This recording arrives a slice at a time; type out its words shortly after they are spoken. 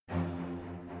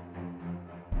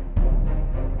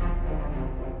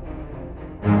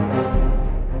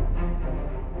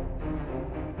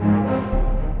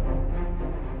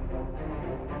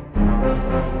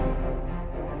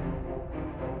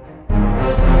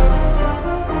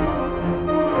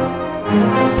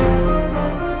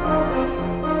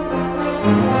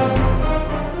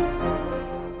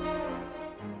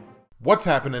What's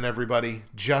happening, everybody?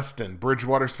 Justin,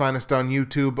 Bridgewater's Finest on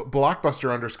YouTube,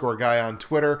 Blockbuster_guy on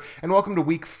Twitter, and welcome to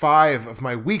week 5 of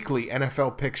my weekly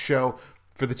NFL pick show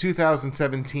for the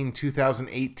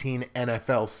 2017-2018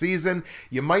 NFL season.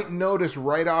 You might notice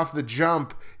right off the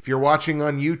jump, if you're watching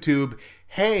on YouTube,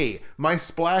 hey, my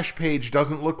splash page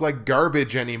doesn't look like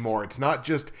garbage anymore. It's not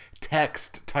just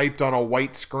text typed on a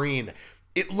white screen.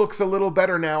 It looks a little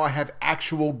better now. I have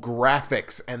actual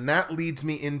graphics, and that leads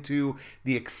me into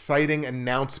the exciting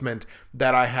announcement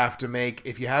that I have to make.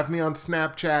 If you have me on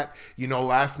Snapchat, you know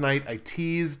last night I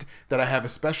teased that I have a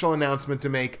special announcement to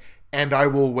make, and I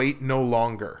will wait no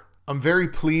longer. I'm very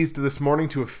pleased this morning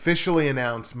to officially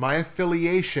announce my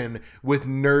affiliation with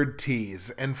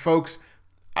NerdTees. And folks,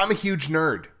 I'm a huge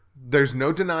nerd. There's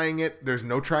no denying it. There's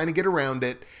no trying to get around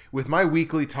it. With my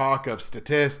weekly talk of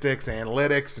statistics,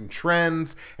 analytics, and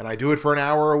trends, and I do it for an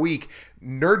hour a week,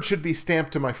 nerd should be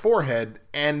stamped to my forehead,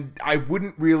 and I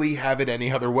wouldn't really have it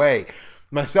any other way.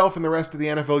 Myself and the rest of the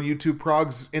NFL YouTube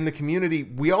progs in the community,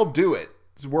 we all do it.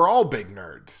 We're all big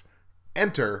nerds.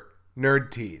 Enter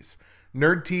NerdTees.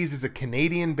 NerdTees is a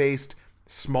Canadian-based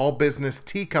small business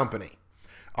tea company,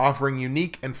 offering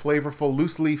unique and flavorful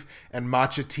loose leaf and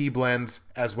matcha tea blends,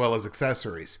 as well as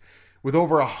accessories. With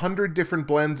over 100 different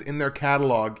blends in their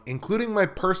catalog, including my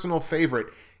personal favorite,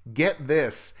 get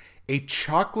this, a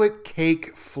chocolate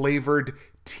cake flavored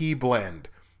tea blend.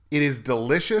 It is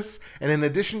delicious, and in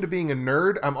addition to being a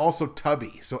nerd, I'm also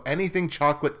tubby, so anything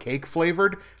chocolate cake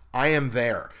flavored, I am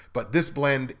there. But this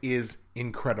blend is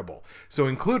incredible. So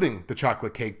including the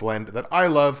chocolate cake blend that I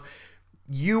love,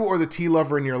 you or the tea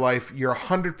lover in your life, you're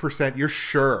 100%, you're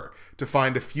sure to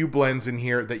find a few blends in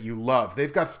here that you love.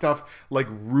 They've got stuff like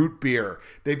root beer.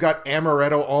 They've got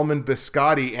amaretto almond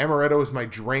biscotti. Amaretto is my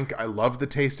drink. I love the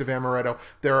taste of amaretto.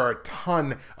 There are a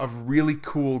ton of really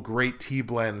cool, great tea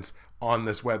blends on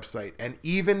this website. And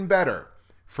even better,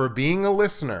 for being a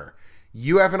listener,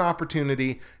 you have an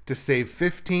opportunity to save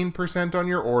 15% on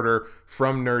your order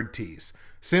from NerdTees.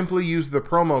 Simply use the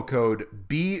promo code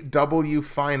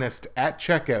BWFinest at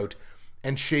checkout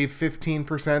and shave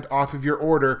 15% off of your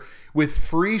order with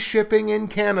free shipping in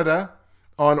Canada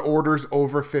on orders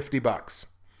over $50.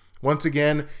 Once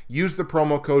again, use the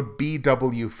promo code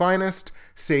BWFinest,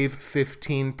 save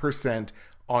 15%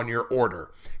 on your order.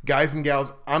 Guys and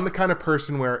gals, I'm the kind of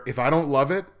person where if I don't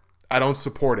love it, I don't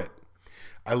support it.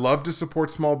 I love to support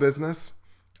small business.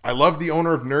 I love the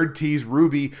owner of NerdTees,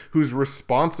 Ruby, who's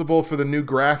responsible for the new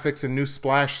graphics and new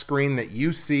splash screen that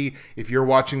you see if you're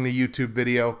watching the YouTube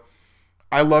video.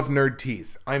 I love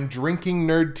NerdTees. I'm drinking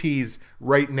NerdTees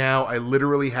right now. I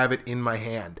literally have it in my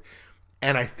hand.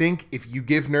 And I think if you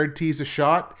give NerdTees a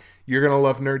shot, you're going to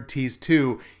love NerdTees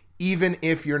too. Even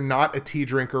if you're not a tea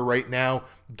drinker right now,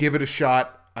 give it a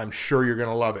shot. I'm sure you're going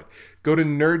to love it. Go to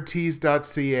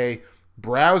nerdtees.ca,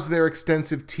 browse their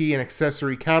extensive tea and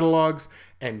accessory catalogs,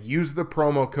 and use the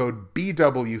promo code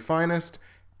BWFinest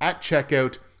at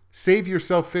checkout. Save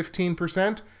yourself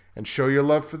 15% and show your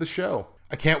love for the show.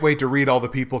 I can't wait to read all the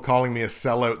people calling me a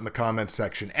sellout in the comments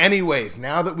section. Anyways,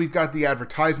 now that we've got the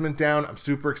advertisement down, I'm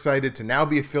super excited to now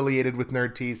be affiliated with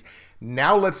NerdTees.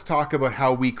 Now let's talk about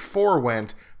how week 4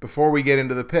 went before we get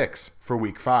into the picks for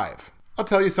week 5. I'll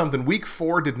tell you something, week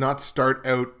 4 did not start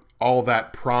out all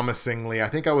that promisingly. I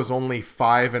think I was only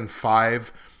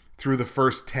 5-5 through the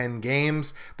first 10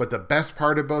 games, but the best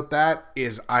part about that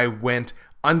is I went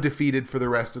undefeated for the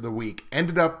rest of the week.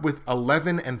 Ended up with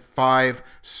 11-5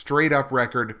 straight up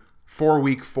record for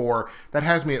week 4. That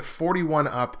has me at 41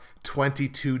 up,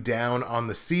 22 down on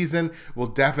the season. We'll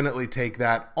definitely take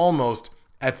that almost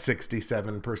at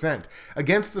 67%.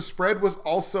 Against the spread was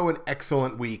also an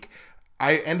excellent week.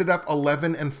 I ended up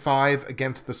 11-5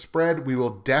 against the spread. We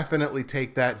will definitely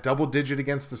take that double digit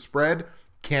against the spread.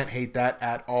 Can't hate that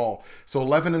at all. So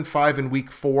 11-5 in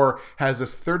week 4 has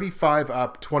us 35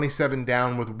 up, 27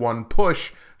 down with one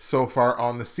push so far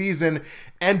on the season.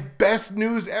 And best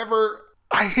news ever,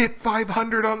 I hit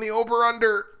 500 on the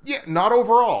over-under. Yeah, not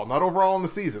overall in the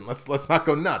season. Let's not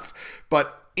go nuts.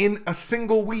 But in a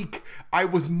single week, I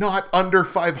was not under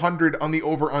 500 on the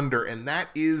over-under. And that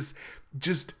is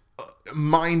just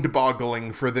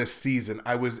mind-boggling for this season.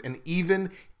 I was an even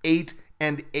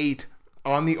 8-8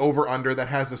 on the over-under. That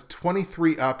has us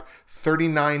 23 up,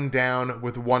 39 down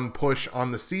with one push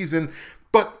on the season.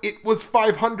 But it was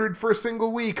 500 for a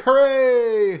single week.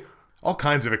 Hooray! All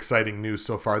kinds of exciting news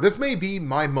so far. This may be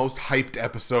my most hyped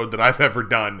episode that I've ever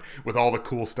done with all the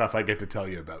cool stuff I get to tell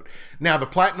you about. Now, the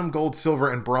platinum, gold,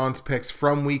 silver, and bronze picks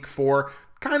from week 4,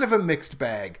 kind of a mixed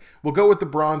bag. We'll go with the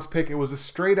bronze pick. It was a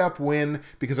straight up win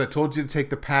because I told you to take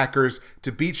the Packers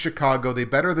to beat Chicago. They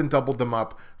better than doubled them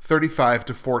up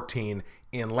 35-14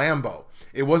 in Lambeau.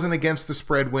 It wasn't against the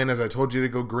spread win, as I told you to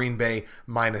go Green Bay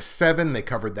 -7. They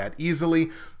covered that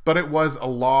easily, but it was a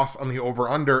loss on the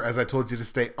over-under, as I told you to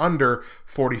stay under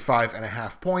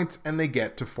 45.5 points, and they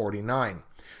get to 49.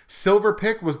 Silver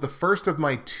pick was the first of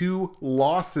my 2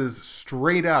 losses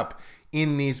straight up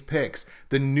in these picks.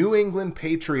 The New England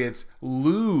Patriots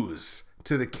lose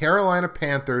to the Carolina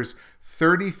Panthers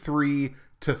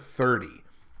 33-30.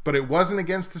 But it wasn't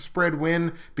against the spread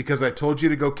win because I told you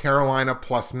to go Carolina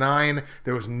 +9.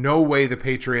 There was no way the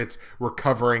Patriots were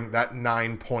covering that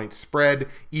 9-point spread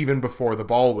even before the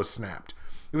ball was snapped.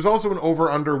 It was also an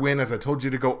over-under win, as I told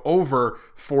you to go over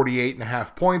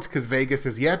 48.5 points because Vegas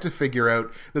has yet to figure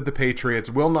out that the Patriots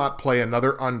will not play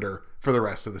another under for the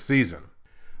rest of the season.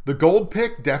 The gold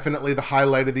pick, definitely the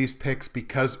highlight of these picks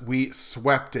because we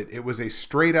swept it. It was a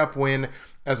straight-up win.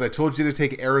 As I told you to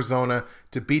take Arizona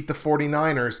to beat the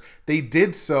 49ers. They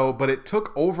did so, but it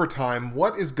took overtime.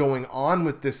 What is going on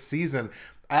with this season?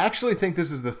 I actually think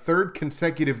this is the 3rd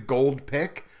consecutive gold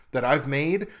pick that I've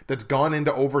made that's gone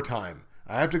into overtime.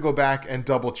 I have to go back and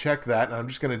double check that, and I'm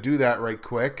just going to do that right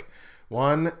quick.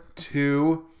 1,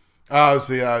 2... Oh,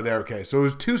 see, there, okay. So it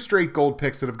was 2 straight gold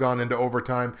picks that have gone into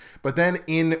overtime. But then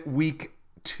in week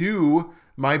 2,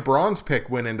 my bronze pick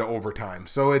went into overtime.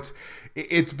 So it's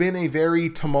been a very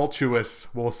tumultuous,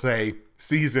 we'll say,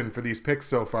 season for these picks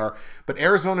so far. But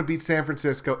Arizona beat San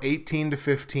Francisco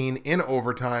 18-15 in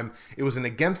overtime. It was an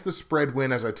against the spread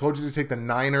win, as I told you to take the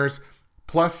Niners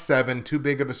 +7, too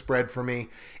big of a spread for me.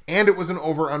 And it was an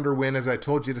over-under win, as I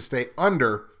told you to stay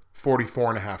under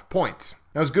 44.5 points.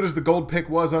 Now, as good as the gold pick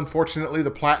was, unfortunately,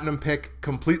 the platinum pick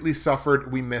completely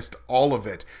suffered. We missed all of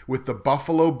it, with the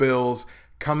Buffalo Bills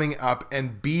coming up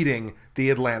and beating the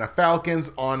Atlanta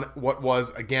Falcons on what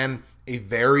was, again, a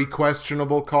very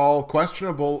questionable call.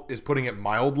 Questionable is putting it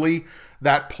mildly.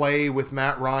 That play with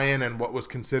Matt Ryan and what was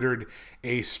considered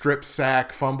a strip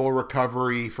sack, fumble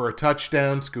recovery for a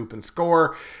touchdown, scoop and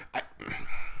score.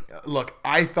 Look,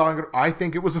 I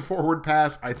think it was a forward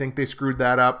pass. I think they screwed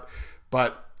that up,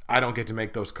 but I don't get to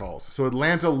make those calls. So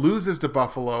Atlanta loses to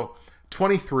Buffalo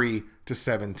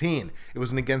 23-17. It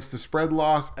was an against the spread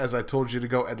loss, as I told you to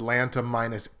go Atlanta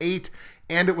 -8,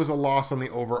 and it was a loss on the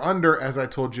over-under, as I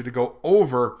told you to go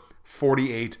over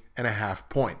 48.5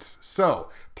 points. So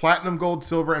platinum, gold,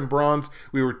 silver, and bronze,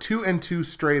 we were 2-2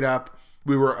 straight up.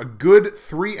 We were a good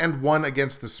 3-1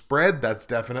 against the spread. That's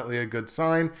definitely a good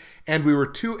sign. And we were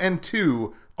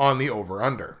 2-2 on the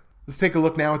over-under. Let's take a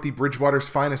look now at the Bridgewater's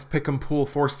Finest Pick'em Pool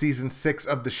for Season 6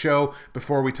 of the show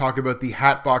before we talk about the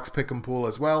Hatbox Pick'em Pool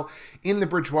as well. In the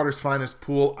Bridgewater's Finest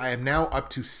Pool, I am now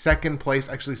up to 2nd place,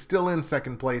 actually still in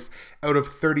 2nd place out of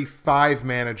 35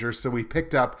 managers, so we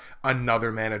picked up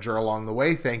another manager along the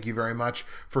way. Thank you very much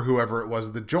for whoever it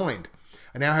was that joined.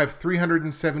 I now have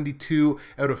 372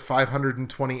 out of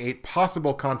 528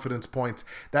 possible confidence points.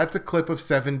 That's a clip of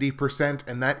 70%,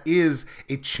 and that is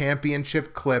a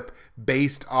championship clip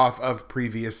based off of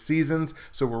previous seasons,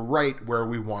 so we're right where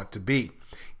we want to be.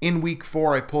 In week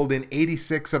 4, I pulled in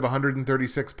 86 of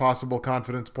 136 possible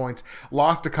confidence points.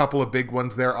 Lost a couple of big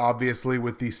ones there, obviously,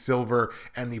 with the silver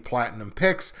and the platinum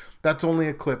picks. That's only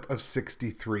a clip of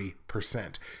 63%.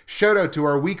 Shout out to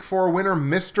our week 4 winner,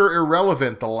 Mr.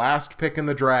 Irrelevant, the last pick in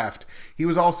the draft. He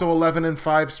was also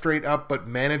 11-5 straight up, but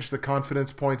managed the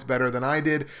confidence points better than I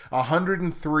did.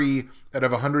 103 out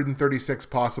of 136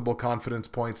 possible confidence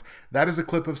points. That is a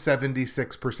clip of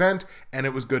 76%, and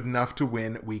it was good enough to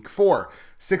win week 4.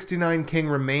 69 King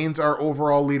remains our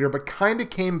overall leader, but kind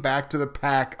of came back to the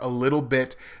pack a little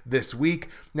bit this week.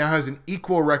 Now has an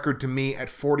equal record to me at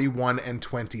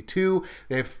 41-22.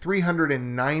 They have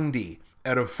 390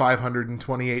 out of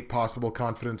 528 possible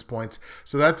confidence points.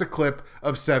 So that's a clip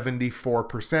of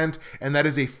 74%, and that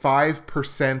is a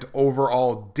 5%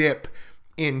 overall dip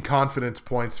in confidence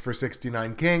points for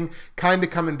 69 King, kind of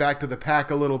coming back to the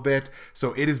pack a little bit,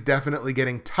 so it is definitely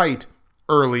getting tight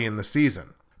early in the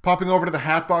season. Popping over to the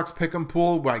Hatbox Pick'em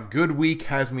Pool, my good week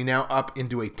has me now up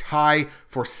into a tie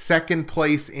for 2nd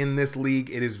place in this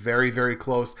league. It is very, very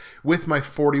close with my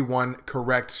 41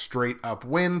 correct straight up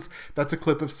wins. That's a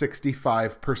clip of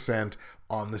 65%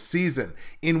 on the season.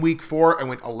 In week 4, I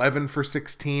went 11 for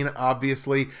 16,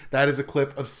 obviously. That is a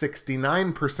clip of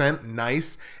 69%,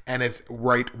 nice, and it's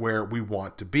right where we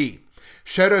want to be.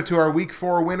 Shout out to our week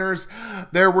 4 winners.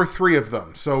 There were 3 of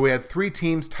them. So we had 3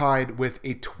 teams tied with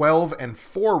a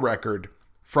 12-4 record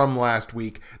from last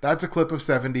week. That's a clip of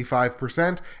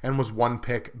 75% and was 1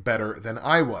 pick better than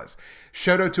I was.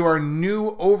 Shout out to our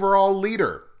new overall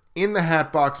leader in the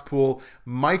Hatbox Pool,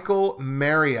 Michael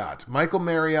Marriott. Michael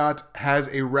Marriott has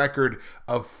a record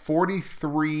of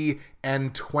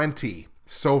 43-20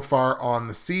 so far on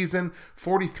the season.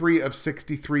 43 of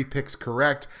 63 picks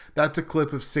correct. That's a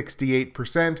clip of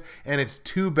 68%, and it's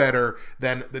 2 better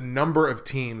than the number of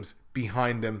teams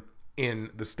behind him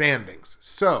in the standings.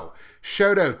 So,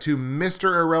 shout out to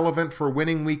Mr. Irrelevant for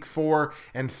winning week 4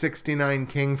 and 69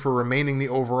 King for remaining the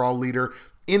overall leader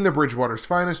in the Bridgewater's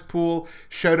Finest pool.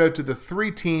 Shout out to the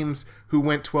 3 teams who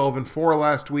went 12-4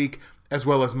 last week, as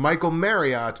well as Michael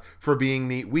Marriott for being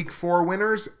the week 4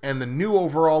 winners and the new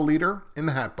overall leader in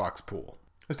the Hatbox pool.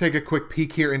 Let's take a quick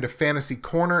peek here into Fantasy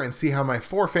Corner and see how my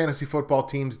 4 fantasy football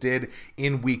teams did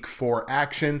in week 4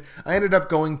 action. I ended up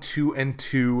going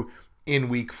 2-2 in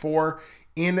week 4.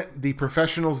 In the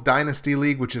Professionals Dynasty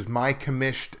League, which is my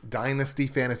commissioned Dynasty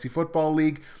Fantasy Football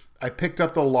League, I picked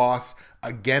up the loss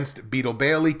against Beetle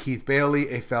Bailey, Keith Bailey,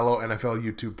 a fellow NFL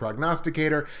YouTube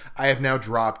prognosticator. I have now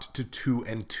dropped to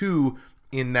 2-2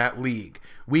 in that league.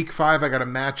 Week 5, I got a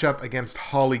matchup against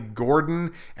Holly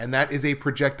Gordon, and that is a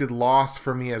projected loss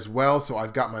for me as well, so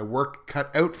I've got my work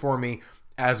cut out for me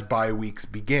as bye weeks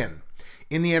begin.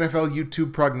 In the NFL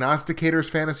YouTube Prognosticators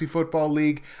Fantasy Football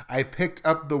League, I picked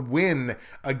up the win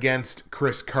against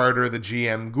Chris Carter, the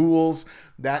GM Ghouls.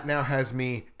 That now has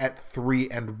me at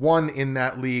 3-1 in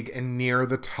that league and near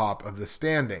the top of the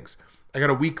standings. I got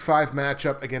a week 5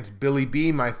 matchup against Billy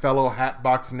B, my fellow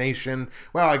Hatbox Nation.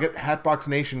 Well, I get Hatbox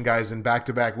Nation guys in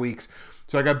back-to-back weeks.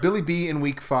 So I got Billy B in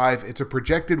week 5. It's a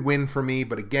projected win for me,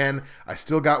 but again, I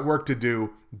still got work to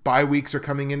do. Bye weeks are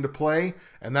coming into play,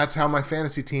 and that's how my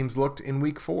fantasy teams looked in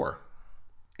week 4.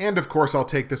 And of course, I'll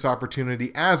take this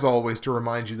opportunity, as always, to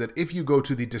remind you that if you go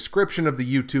to the description of the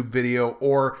YouTube video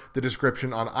or the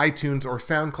description on iTunes or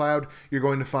SoundCloud, you're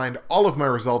going to find all of my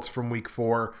results from week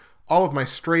 4, all of my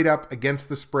straight up against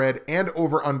the spread and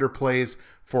over under plays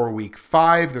for week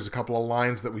 5. There's a couple of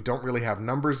lines that we don't really have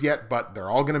numbers yet, but they're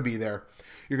all going to be there.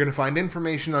 You're going to find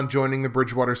information on joining the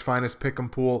Bridgewater's Finest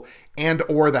Pick'em Pool and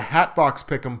or the Hatbox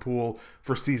Pick'em Pool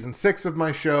for Season 6 of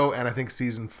my show, and I think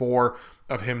Season 4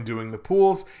 of him doing the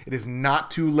pools. It is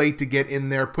not too late to get in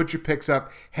there. Put your picks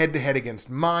up head-to-head against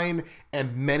mine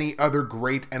and many other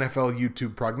great NFL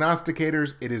YouTube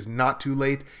prognosticators. It is not too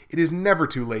late. It is never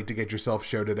too late to get yourself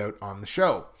shouted out on the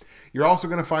show. You're also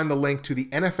going to find the link to the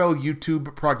NFL YouTube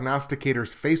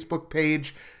Prognosticators Facebook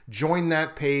page. Join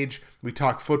that page. We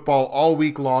talk football all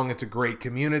week long. It's a great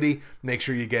community. Make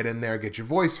sure you get in there, get your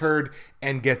voice heard,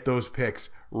 and get those picks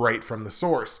right from the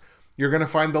source. You're going to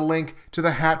find the link to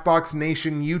the Hatbox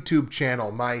Nation YouTube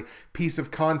channel. My piece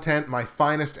of content, my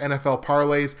finest NFL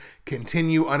parlays,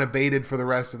 continue unabated for the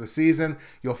rest of the season.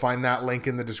 You'll find that link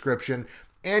in the description.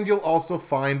 And you'll also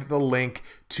find the link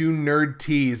to Nerd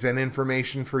Tees and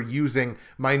information for using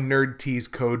my Nerd Tees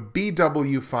code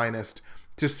BWFinest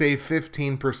to save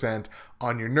 15%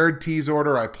 on your Nerd Tees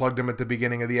order. I plugged them at the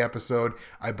beginning of the episode.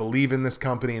 I believe in this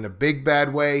company in a big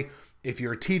bad way. If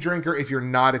you're a tea drinker, if you're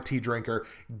not a tea drinker,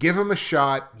 give them a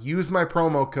shot. Use my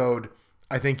promo code.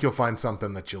 I think you'll find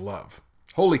something that you love.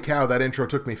 Holy cow, that intro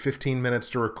took me 15 minutes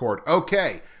to record.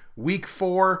 Okay, week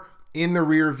 4 in the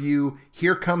rear view.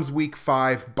 Here comes week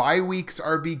 5. Bye weeks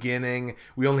are beginning.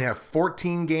 We only have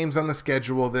 14 games on the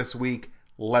schedule this week.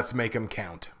 Let's make them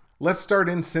count. Let's start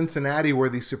in Cincinnati, where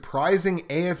the surprising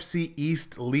AFC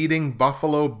East leading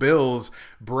Buffalo Bills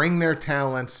bring their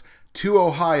talents to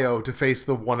Ohio to face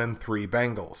the 1-3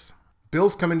 Bengals.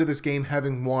 Bills come into this game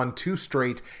having won 2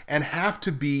 straight and have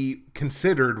to be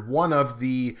considered one of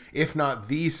the, if not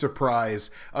the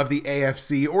surprise of the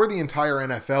AFC or the entire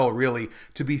NFL really,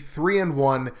 to be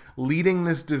 3-1, leading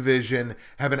this division,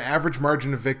 have an average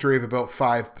margin of victory of about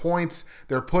 5 points.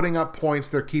 They're putting up points,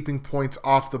 they're keeping points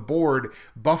off the board.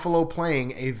 Buffalo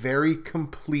playing a very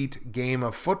complete game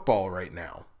of football right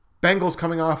now. Bengals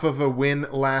coming off of a win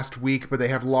last week, but they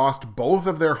have lost both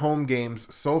of their home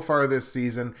games so far this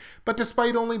season. But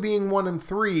despite only being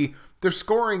 1-3, their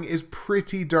scoring is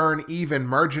pretty darn even.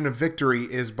 Margin of victory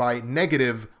is by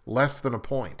negative less than a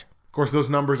point. Of course, those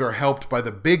numbers are helped by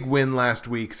the big win last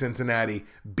week, Cincinnati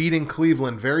beating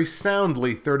Cleveland very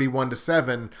soundly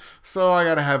 31-7, so I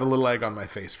gotta have a little egg on my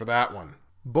face for that one.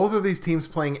 Both of these teams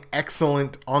playing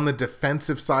excellent on the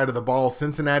defensive side of the ball.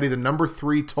 Cincinnati, the number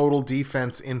 3 total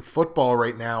defense in football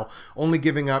right now, only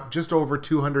giving up just over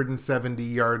 270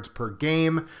 yards per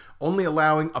game, only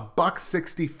allowing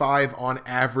 $165 on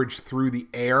average through the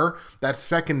air. That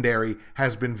secondary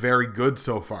has been very good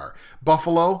so far.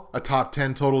 Buffalo, a top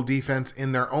 10 total defense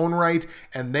in their own right,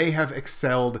 and they have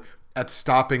excelled at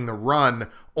stopping the run,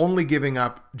 only giving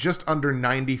up just under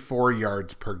 94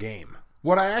 yards per game.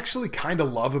 What I actually kind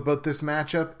of love about this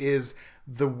matchup is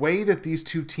the way that these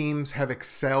two teams have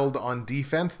excelled on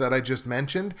defense that I just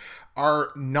mentioned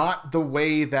are not the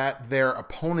way that their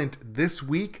opponent this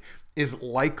week is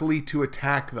likely to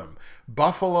attack them.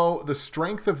 Buffalo, the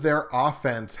strength of their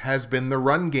offense has been the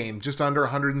run game, just under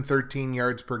 113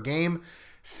 yards per game.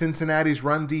 Cincinnati's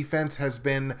run defense has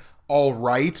been all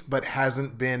right, but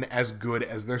hasn't been as good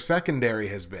as their secondary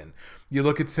has been. You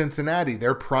look at Cincinnati,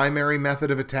 their primary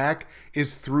method of attack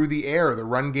is through the air. The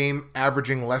run game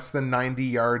averaging less than 90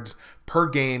 yards per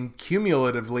game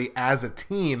cumulatively as a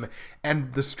team.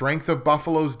 And the strength of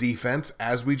Buffalo's defense,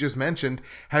 as we just mentioned,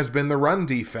 has been the run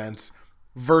defense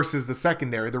versus the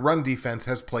secondary. The run defense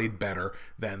has played better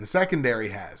than the secondary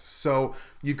has. So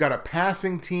you've got a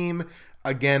passing team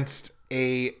against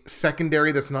a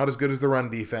secondary that's not as good as the run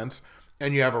defense,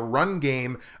 and you have a run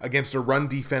game against a run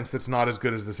defense that's not as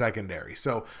good as the secondary.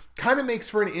 So kind of makes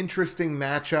for an interesting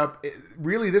matchup.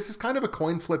 Really, this is kind of a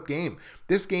coin flip game.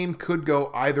 This game could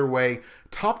go either way.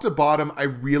 Top to bottom, I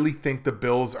really think the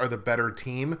Bills are the better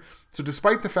team. So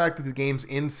despite the fact that the game's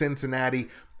in Cincinnati,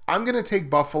 I'm going to take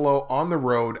Buffalo on the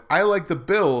road. I like the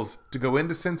Bills to go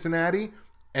into Cincinnati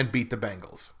and beat the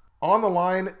Bengals. On the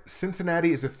line,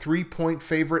 Cincinnati is a 3-point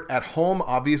favorite at home.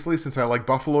 Obviously, since I like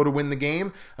Buffalo to win the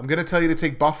game, I'm going to tell you to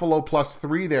take Buffalo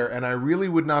 +3 there, and I really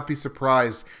would not be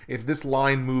surprised if this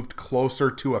line moved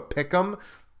closer to a pick'em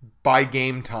by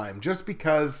game time, just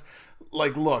because,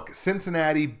 look,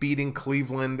 Cincinnati beating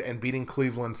Cleveland and beating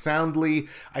Cleveland soundly.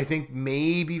 I think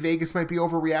maybe Vegas might be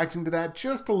overreacting to that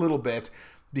just a little bit.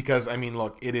 Because,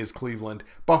 look, it is Cleveland.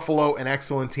 Buffalo, an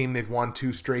excellent team. They've won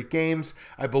 2 straight games.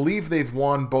 I believe they've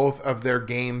won both of their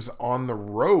games on the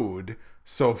road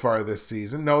so far this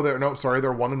season. They're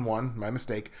 1-1. My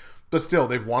mistake. But still,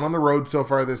 they've won on the road so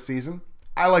far this season.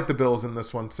 I like the Bills in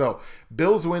this one. So,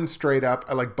 Bills win straight up.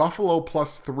 I like Buffalo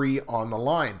 +3 on the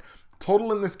line.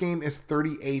 Total in this game is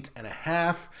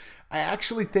 38.5. I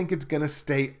actually think it's going to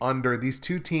stay under. These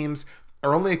two teams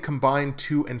are only a combined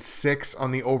 2-6 on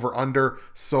the over-under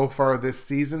so far this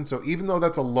season. So even though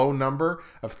that's a low number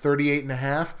of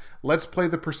 38.5, let's play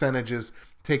the percentages.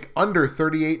 Take under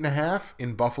 38.5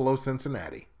 in Buffalo,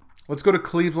 Cincinnati. Let's go to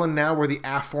Cleveland now, where the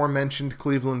aforementioned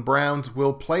Cleveland Browns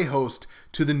will play host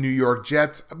to the New York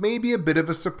Jets. Maybe a bit of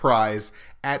a surprise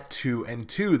at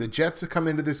 2-2. The Jets have come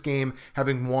into this game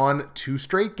having won 2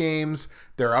 straight games.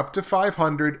 They're up to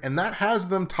 500, and that has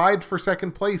them tied for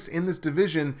second place in this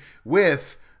division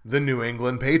with the New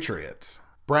England Patriots.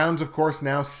 Browns, of course,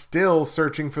 now still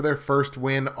searching for their first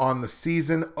win on the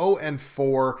season,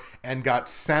 0-4, and got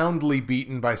soundly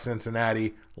beaten by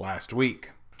Cincinnati last week.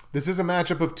 This is a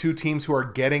matchup of two teams who are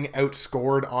getting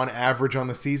outscored on average on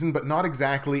the season, but not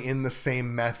exactly in the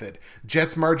same method.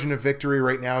 Jets' margin of victory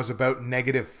right now is about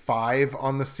 -5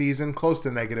 on the season, close to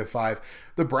 -5.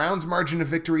 The Browns' margin of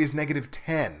victory is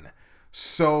 -10.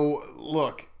 So,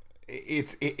 look,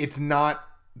 it's not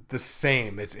the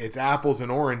same. It's apples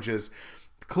and oranges.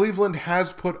 Cleveland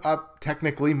has put up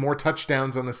technically more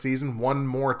touchdowns on the season, 1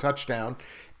 more touchdown,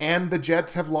 and the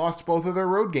Jets have lost both of their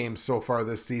road games so far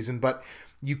this season, but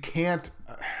you can't,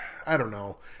 I don't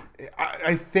know.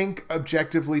 I think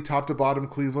objectively, top to bottom,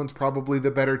 Cleveland's probably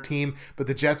the better team, but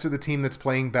the Jets are the team that's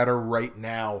playing better right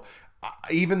now.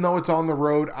 Even though it's on the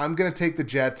road, I'm going to take the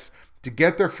Jets to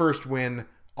get their first win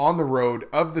on the road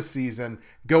of the season,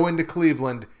 go into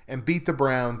Cleveland and beat the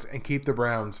Browns and keep the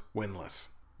Browns winless.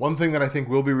 One thing that I think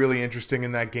will be really interesting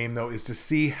in that game, though, is to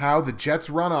see how the Jets'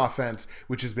 run offense,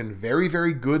 which has been very,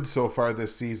 very good so far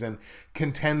this season,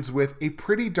 contends with a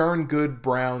pretty darn good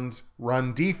Browns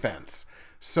run defense.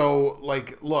 So,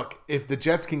 look, if the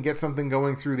Jets can get something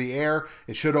going through the air,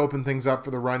 it should open things up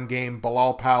for the run game.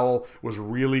 Bilal Powell was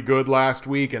really good last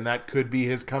week, and that could be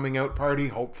his coming out party.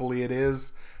 Hopefully it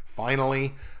is,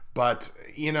 finally. But,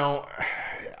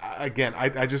 again,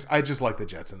 I just like the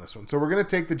Jets in this one. So we're going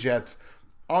to take the Jets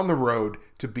on the road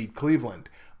to beat Cleveland.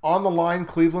 On the line,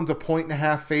 Cleveland's a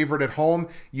 1.5 favorite at home.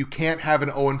 You can't have an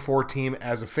 0-4 team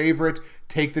as a favorite.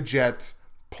 Take the Jets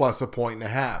plus a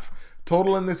 1.5.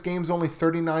 Total in this game is only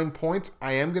 39 points.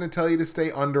 I am going to tell you to stay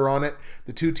under on it.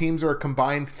 The two teams are a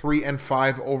combined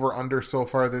 3-5 over-under so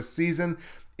far this season.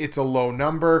 It's a low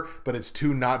number, but it's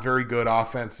 2 not very good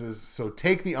offenses. So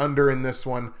take the under in this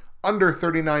one. Under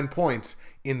 39 points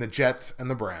in the Jets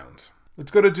and the Browns. Let's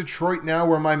go to Detroit now,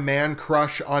 where my man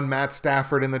crush on Matt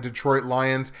Stafford and the Detroit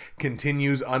Lions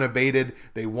continues unabated.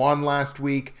 They won last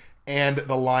week, and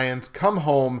the Lions come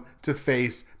home to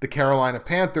face the Carolina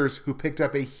Panthers, who picked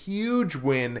up a huge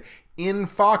win in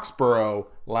Foxborough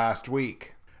last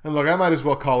week. And look, I might as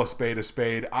well call a spade a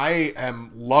spade. I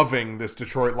am loving this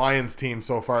Detroit Lions team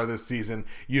so far this season.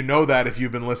 You know that if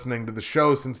you've been listening to the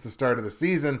show since the start of the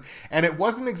season, and it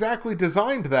wasn't exactly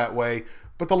designed that way,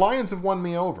 but the Lions have won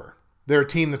me over. They're a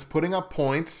team that's putting up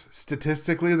points.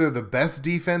 Statistically, they're the best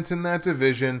defense in that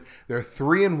division. They're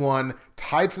 3-1,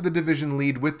 tied for the division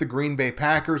lead with the Green Bay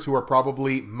Packers, who are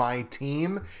probably my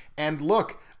team. And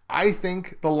look, I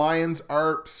think the Lions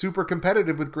are super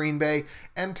competitive with Green Bay,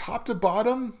 and top to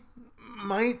bottom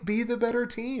might be the better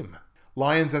team.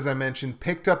 Lions, as I mentioned,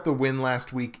 picked up the win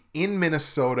last week in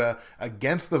Minnesota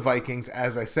against the Vikings,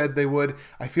 as I said they would.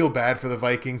 I feel bad for the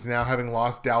Vikings now, having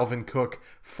lost Dalvin Cook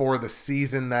for the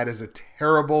season. That is a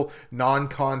terrible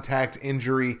non-contact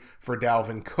injury for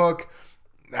Dalvin Cook.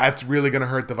 That's really going to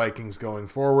hurt the Vikings going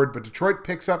forward. But Detroit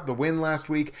picks up the win last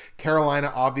week. Carolina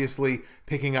obviously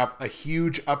picking up a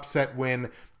huge upset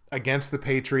win against the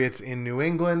Patriots in New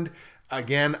England.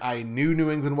 Again, I knew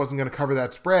New England wasn't going to cover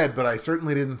that spread, but I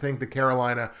certainly didn't think that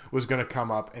Carolina was going to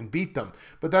come up and beat them.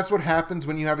 But that's what happens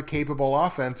when you have a capable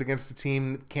offense against a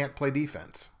team that can't play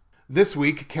defense. This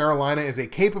week, Carolina is a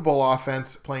capable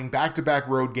offense playing back-to-back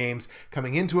road games,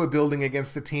 coming into a building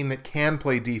against a team that can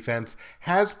play defense,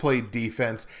 has played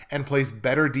defense, and plays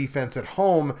better defense at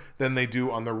home than they do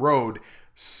on the road.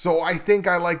 So I think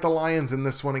I like the Lions in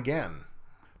this one again.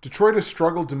 Detroit has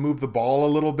struggled to move the ball a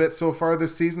little bit so far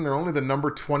this season. They're only the number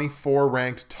 24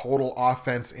 ranked total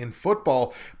offense in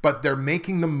football, but they're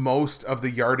making the most of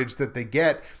the yardage that they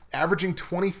get, averaging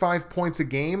 25 points a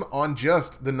game on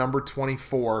just the number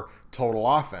 24 total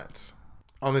offense.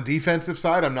 On the defensive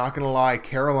side, I'm not going to lie,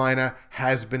 Carolina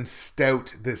has been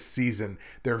stout this season.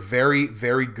 They're very,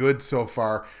 very good so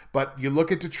far. But you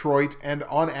look at Detroit, and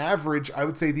on average, I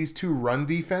would say these two run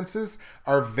defenses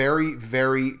are very,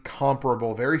 very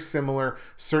comparable, very similar,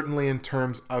 certainly in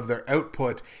terms of their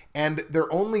output. And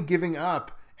they're only giving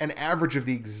up an average of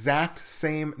the exact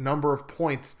same number of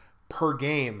points per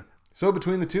game. So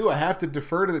between the two, I have to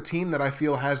defer to the team that I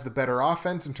feel has the better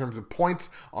offense in terms of points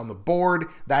on the board.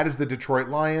 That is the Detroit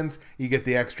Lions. You get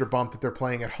the extra bump that they're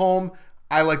playing at home.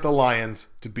 I like the Lions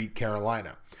to beat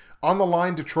Carolina. On the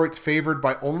line, Detroit's favored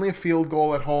by only a field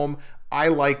goal at home. I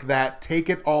like that. Take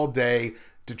it all day.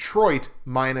 Detroit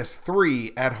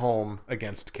 -3 at home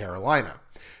against Carolina.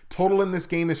 Total in this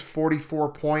game is 44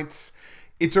 points.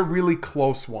 It's a really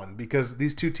close one because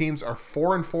these two teams are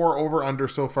 4-4 over/under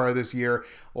so far this year.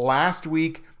 Last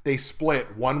week, they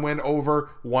split. One went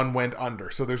over, one went under.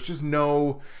 So there's just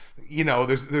no,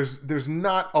 there's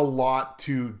not a lot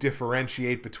to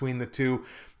differentiate between the two.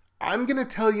 I'm going to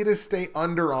tell you to stay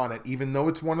under on it, even though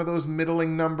it's one of those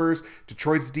middling numbers.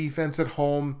 Detroit's defense at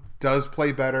home does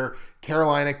play better.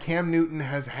 Carolina, Cam Newton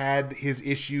has had his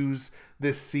issues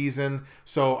this season.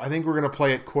 So I think we're going to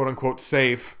play it quote-unquote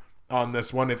safe on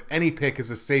this one. If any pick is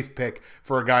a safe pick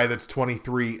for a guy that's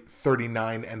 23,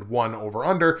 39, and 1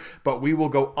 over/under, but we will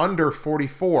go under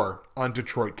 44 on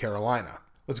Detroit, Carolina.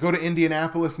 Let's go to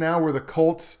Indianapolis now, where the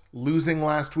Colts, losing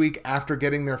last week after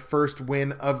getting their first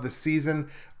win of the season,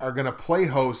 are going to play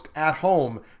host at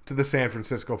home to the San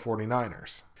Francisco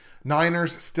 49ers.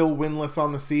 Niners still winless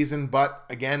on the season, but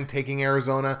again, taking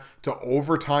Arizona to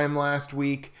overtime last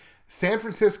week. San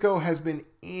Francisco has been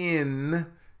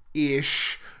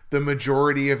in-ish the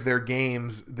majority of their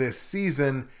games this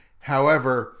season.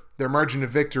 However, their margin of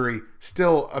victory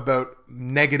still about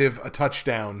negative a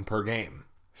touchdown per game.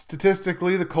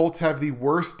 Statistically, the Colts have the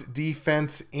worst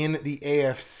defense in the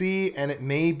AFC, and it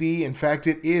may be, in fact,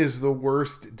 it is the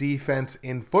worst defense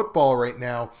in football right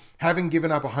now, having given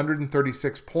up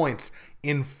 136 points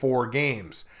in 4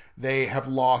 games. They have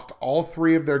lost all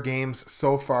 3 of their games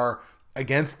so far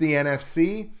against the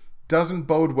NFC. Doesn't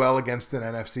bode well against an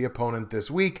NFC opponent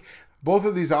this week. Both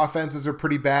of these offenses are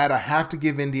pretty bad. I have to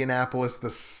give Indianapolis the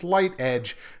slight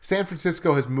edge. San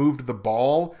Francisco has moved the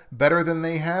ball better than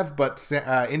they have, but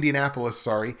Indianapolis,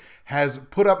 has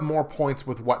put up more points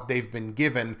with what they've been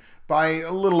given by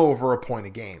a little over a point a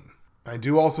game. I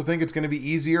do also think it's going to be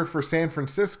easier for San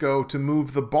Francisco to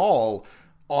move the ball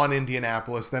on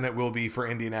Indianapolis than it will be for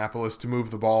Indianapolis to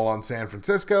move the ball on San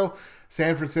Francisco.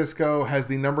 San Francisco has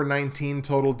the number 19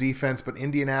 total defense, but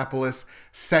Indianapolis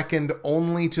second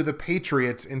only to the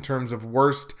Patriots in terms of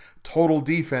worst total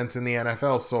defense in the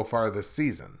NFL so far this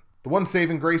season. The one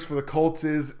saving grace for the Colts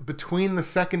is between the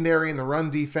secondary and the run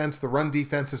defense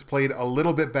has played a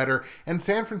little bit better, and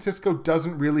San Francisco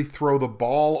doesn't really throw the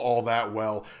ball all that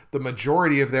well. The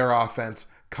majority of their offense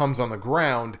comes on the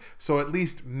ground, so at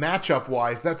least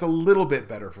matchup-wise, that's a little bit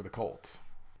better for the Colts.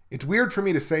 It's weird for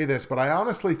me to say this, but I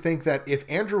honestly think that if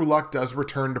Andrew Luck does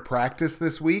return to practice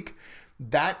this week,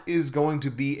 that is going to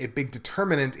be a big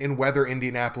determinant in whether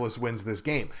Indianapolis wins this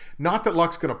game. Not that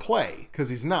Luck's going to play, because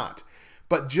he's not.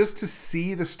 but just to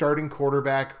see the starting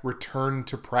quarterback return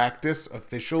to practice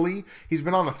officially, he's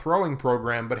been on a throwing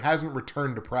program, but hasn't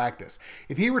returned to practice.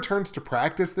 If he returns to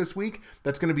practice this week,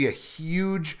 that's going to be a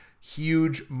huge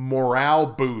morale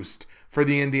boost for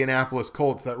the Indianapolis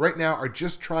Colts that right now are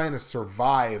just trying to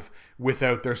survive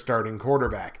without their starting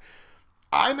quarterback.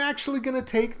 I'm actually going to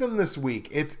take them this week.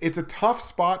 It's a tough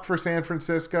spot for San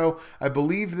Francisco. I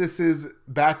believe this is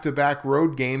back-to-back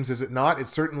road games, is it not? It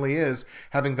certainly is,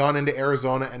 having gone into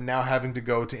Arizona and now having to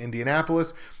go to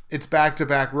Indianapolis. It's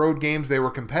back-to-back road games. They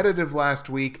were competitive last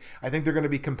week. I think they're going to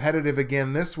be competitive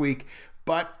again this week.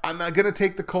 But I'm not going to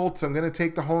take the Colts. I'm going to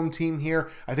take the home team here.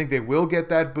 I think they will get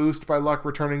that boost by Luck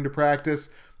returning to practice,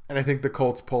 and I think the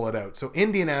Colts pull it out. So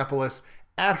Indianapolis,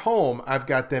 at home, I've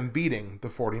got them beating the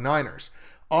 49ers.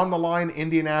 On the line,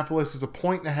 Indianapolis is a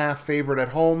 1.5 favorite at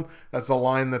home. That's a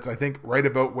line that's, I think, right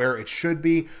about where it should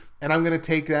be. And I'm going to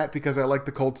take that because I like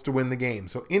the Colts to win the game.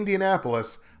 So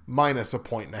Indianapolis minus a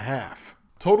 1.5.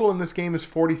 Total in this game is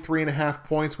 43.5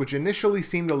 points, which initially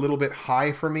seemed a little bit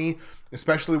high for me,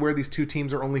 especially where these two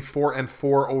teams are only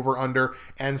 4-4 over under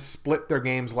and split their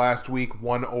games last week,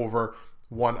 1 over,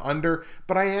 1 under.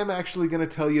 But I am actually going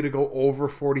to tell you to go over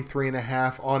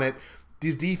 43.5 on it.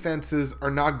 These defenses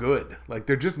are not good. Like,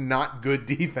 they're just not good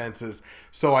defenses.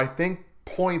 So I think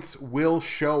points will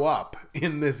show up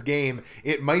in this game.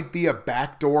 It might be a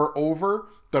backdoor over,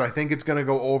 but I think it's going to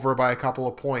go over by a couple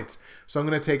of points. So I'm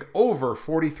going to take over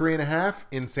 43.5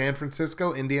 in San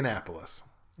Francisco, Indianapolis.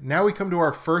 Now we come to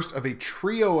our first of a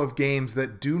trio of games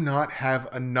that do not have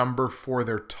a number for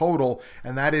their total,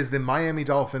 and that is the Miami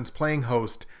Dolphins playing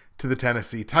host to the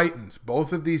Tennessee Titans.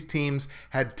 Both of these teams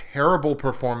had terrible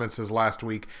performances last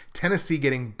week. Tennessee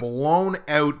getting blown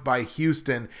out by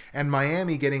Houston and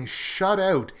Miami getting shut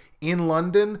out in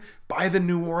London by the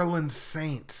New Orleans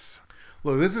Saints.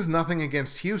 Look, this is nothing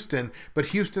against Houston, but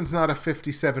Houston's not a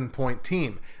 57-point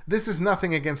team. This is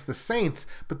nothing against the Saints,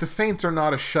 but the Saints are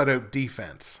not a shutout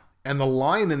defense. And the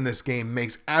line in this game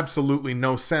makes absolutely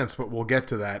no sense, but we'll get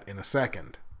to that in a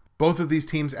second. Both of these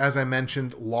teams, as I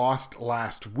mentioned, lost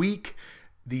last week.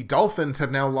 The Dolphins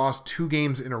have now lost 2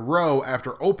 games in a row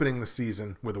after opening the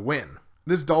season with a win.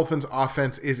 This Dolphins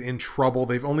offense is in trouble.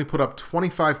 They've only put up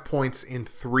 25 points in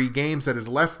 3 games. That is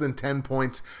less than 10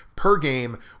 points per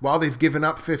game. While they've given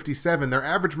up 57, their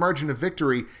average margin of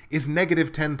victory is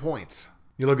negative 10 points.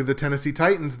 You look at the Tennessee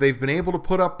Titans, they've been able to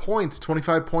put up points,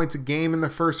 25 points a game in the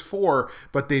first 4,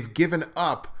 but they've given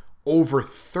up over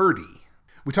 30.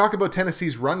 We talk about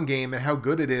Tennessee's run game and how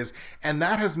good it is, and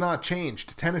that has not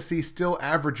changed. Tennessee still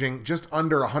averaging just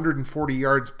under 140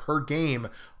 yards per game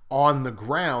on the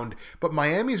ground, but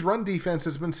Miami's run defense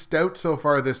has been stout so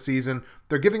far this season.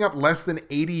 They're giving up less than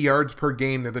 80 yards per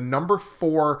game. They're the number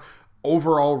 4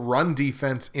 overall run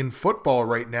defense in football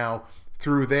right now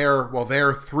through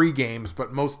their 3 games,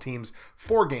 but most teams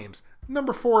 4 games.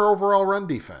 Number 4 overall run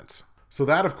defense. So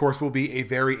that, of course, will be a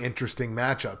very interesting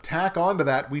matchup. Tack onto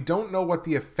that, we don't know what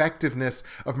the effectiveness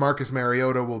of Marcus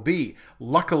Mariota will be.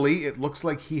 Luckily, it looks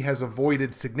like he has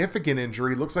avoided significant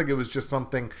injury. Looks like it was just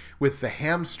something with the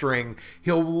hamstring.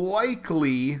 He'll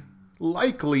likely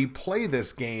play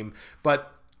this game,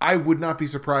 but I would not be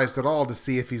surprised at all to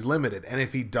see if he's limited. And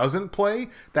if he doesn't play,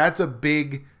 that's a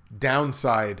big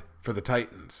downside for the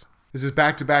Titans. This is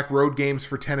back-to-back road games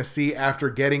for Tennessee after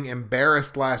getting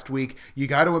embarrassed last week. You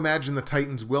got to imagine the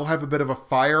Titans will have a bit of a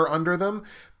fire under them,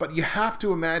 but you have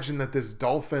to imagine that this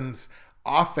Dolphins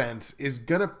offense is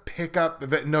going to pick up...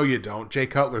 No, you don't. Jay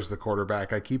Cutler's the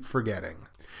quarterback. I keep forgetting.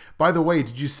 By the way,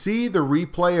 did you see the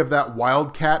replay of that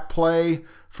Wildcat play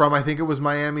from, I think it was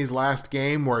Miami's last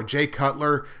game, where Jay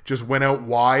Cutler just went out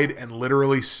wide and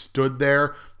literally stood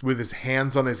there with his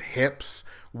hands on his hips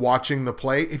watching the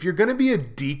play? If you're going to be a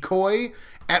decoy,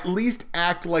 at least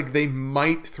act like they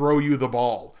might throw you the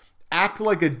ball. Act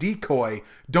like a decoy.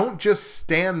 Don't just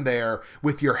stand there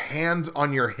with your hands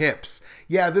on your hips.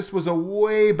 Yeah, this was a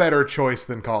way better choice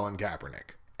than Colin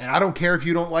Kaepernick. And I don't care if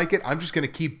you don't like it. I'm just going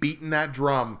to keep beating that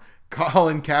drum.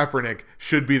 Colin Kaepernick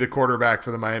should be the quarterback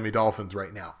for the Miami Dolphins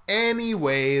right now.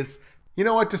 Anyways, you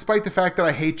know what? Despite the fact that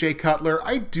I hate Jay Cutler,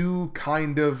 I do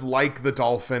kind of like the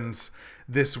Dolphins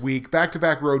this week.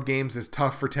 Back-to-back road games is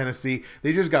tough for Tennessee.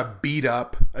 They just got beat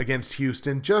up against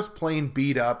Houston, just plain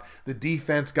beat up. The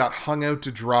defense got hung out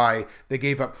to dry. They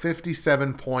gave up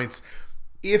 57 points.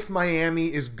 If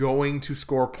Miami is going to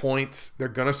score points, they're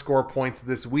going to score points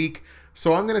this week.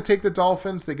 So I'm going to take the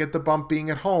Dolphins. They get the bump being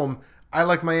at home. I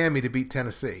like Miami to beat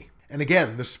Tennessee. And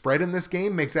again, the spread in this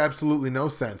game makes absolutely no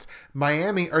sense.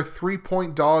 Miami are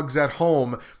 3-point dogs at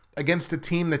home against a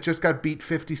team that just got beat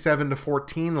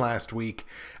 57-14 last week.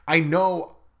 I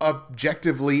know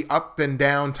objectively, up and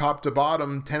down, top to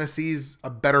bottom, Tennessee's a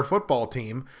better football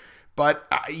team. But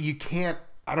you can't,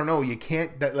 I don't know, you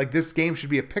can't, like, this game should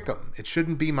be a pick'em. It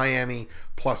shouldn't be Miami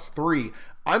 +3.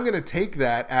 I'm going to take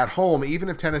that at home. Even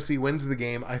if Tennessee wins the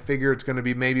game, I figure it's going to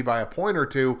be maybe by a point or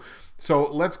two. So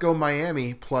let's go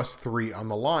Miami +3 on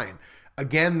the line.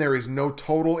 Again, there is no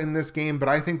total in this game, but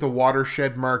I think the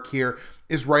watershed mark here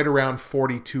is right around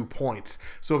 42 points.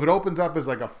 So if it opens up as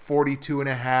like a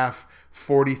 42.5,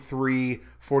 43,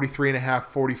 43.5,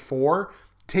 44,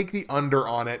 take the under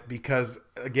on it because,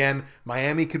 again,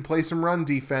 Miami can play some run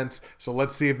defense. So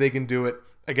let's see if they can do it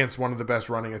against one of the best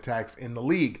running attacks in the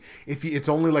league. If it's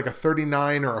only like a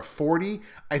 39 or a 40,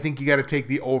 I think you got to take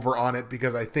the over on it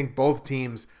because I think both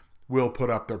teams will put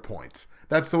up their points.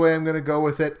 That's the way I'm going to go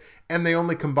with it. And they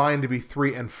only combine to be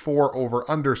 3-4 over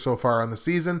under so far on the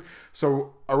season.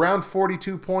 So around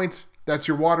 42 points, that's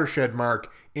your watershed mark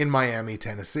in Miami,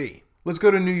 Tennessee. Let's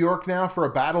go to New York now for a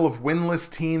battle of winless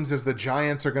teams as the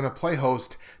Giants are going to play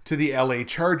host to the LA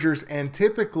Chargers. And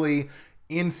typically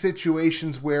in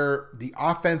situations where the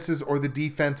offenses or the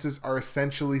defenses are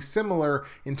essentially similar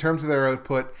in terms of their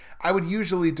output, I would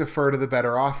usually defer to the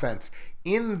better offense.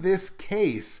 In this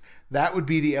case, that would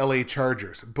be the LA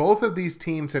Chargers. Both of these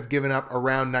teams have given up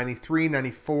around 93,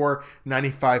 94,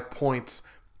 95 points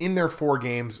in their 4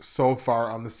 games so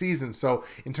far on the season. So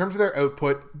in terms of their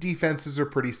output, defenses are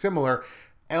pretty similar.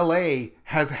 LA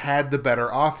has had the better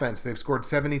offense. They've scored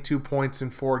 72 points in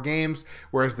 4 games,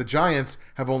 whereas the Giants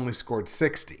have only scored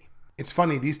 60. It's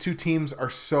funny, these two teams are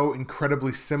so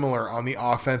incredibly similar on the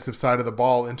offensive side of the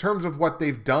ball in terms of what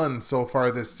they've done so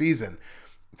far this season.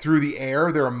 Through the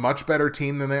air, they're a much better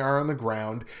team than they are on the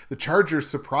ground. The Chargers,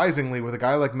 surprisingly, with a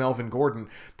guy like Melvin Gordon,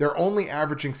 they're only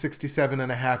averaging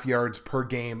 67.5 yards per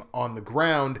game on the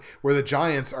ground, where the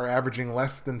Giants are averaging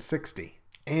less than 60.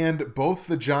 And both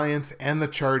the Giants and the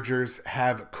Chargers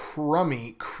have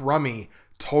crummy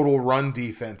total run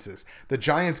defenses. The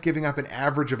Giants giving up an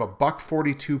average of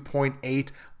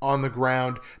 $142.8 on the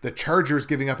ground. The Chargers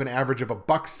giving up an average of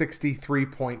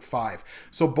 $163.5.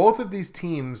 So both of these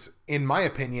teams, in my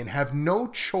opinion, have no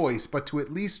choice but to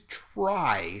at least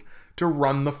try to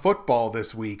run the football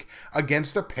this week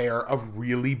against a pair of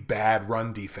really bad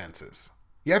run defenses.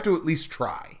 You have to at least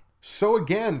try. So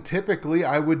again, typically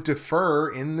I would defer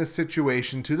in this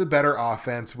situation to the better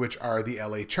offense, which are the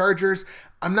LA Chargers.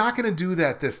 I'm not going to do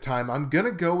that this time. I'm going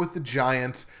to go with the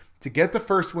Giants to get the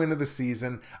first win of the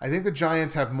season. I think the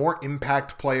Giants have more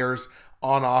impact players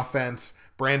on offense,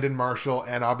 Brandon Marshall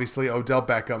and obviously Odell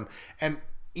Beckham. And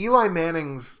Eli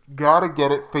Manning's got to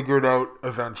get it figured out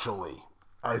eventually,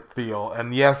 I feel.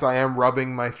 And yes, I am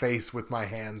rubbing my face with my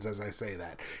hands as I say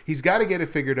that. He's got to get it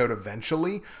figured out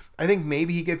eventually. I think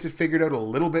maybe he gets it figured out a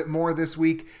little bit more this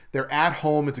week. They're at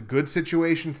home. It's a good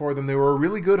situation for them. They were a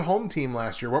really good home team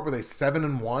last year. What were they,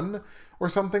 7-1 or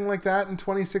something like that in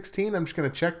 2016? I'm just going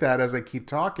to check that as I keep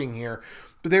talking here.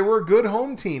 But they were a good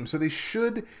home team, so they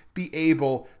should be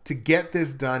able to get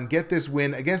this done, get this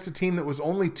win against a team that was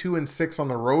only 2-6 on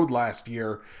the road last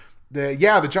year. The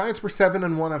Giants were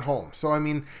 7-1 at home. So, I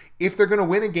mean, if they're going to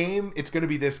win a game, it's going to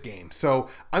be this game. So,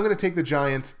 I'm going to take the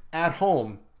Giants at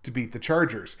home to beat the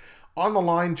Chargers. On the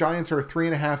line, Giants are a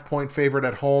 3.5 point favorite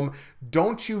at home.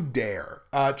 Don't you dare.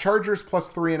 Chargers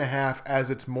plus 3.5 as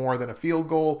it's more than a field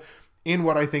goal in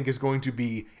what I think is going to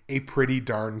be a pretty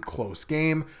darn close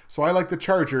game. So, I like the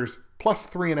Chargers plus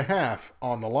 3.5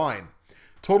 on the line.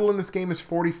 Total in this game is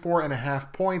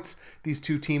 44.5 points. These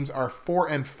two teams are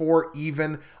 4-4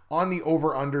 even on the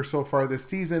over-under so far this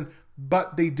season,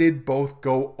 but they did both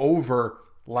go over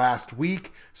last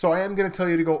week. So I am going to tell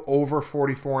you to go over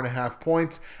 44.5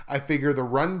 points. I figure the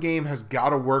run game has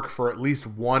got to work for at least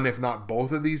one, if not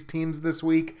both of these teams this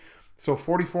week. So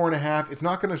 44.5, it's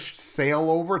not going to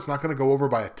sail over. It's not going to go over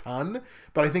by a ton,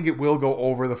 but I think it will go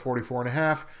over the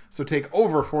 44.5. So take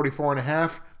over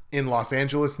 44.5 in Los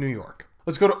Angeles, New York.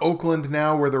 Let's go to Oakland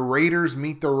now, where the Raiders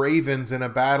meet the Ravens in a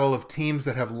battle of teams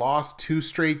that have lost 2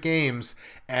 straight games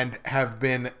and have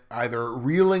been either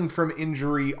reeling from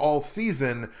injury all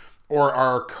season or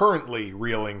are currently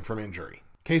reeling from injury.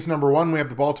 Case number 1, we have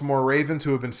the Baltimore Ravens,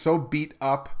 who have been so beat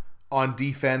up on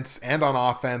defense and on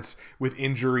offense with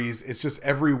injuries. It's just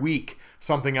every week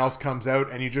something else comes out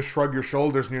and you just shrug your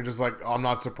shoulders and you're just like, oh, I'm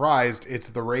not surprised. It's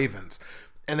the Ravens.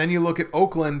 And then you look at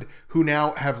Oakland, who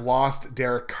now have lost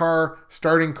Derek Carr,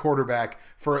 starting quarterback,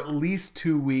 for at least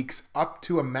 2 weeks, up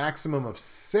to a maximum of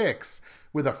 6,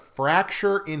 with a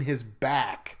fracture in his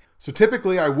back. So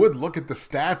typically I would look at the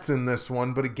stats in this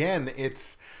one, but again,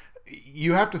 it's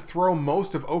you have to throw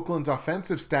most of Oakland's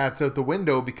offensive stats out the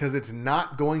window because it's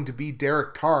not going to be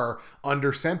Derek Carr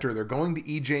under center. They're going to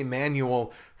EJ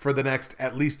Manuel for the next,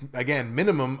 at least, again,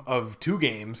 minimum of 2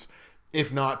 games,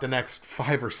 if not the next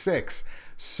 5 or 6.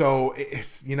 So,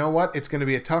 you know what? It's going to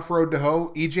be a tough road to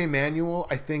hoe. EJ Manuel,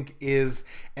 I think, is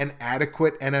an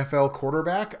adequate NFL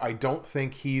quarterback. I don't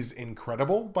think he's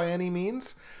incredible by any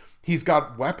means. He's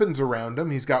got weapons around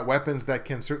him. He's got weapons that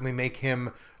can certainly make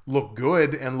him look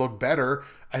good and look better.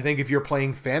 I think if you're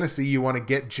playing fantasy, you want to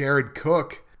get Jared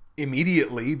Cook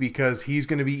immediately because he's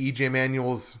going to be EJ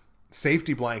Manuel's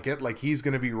safety blanket. Like, he's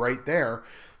going to be right there.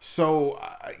 So,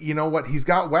 you know what? He's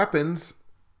got weapons,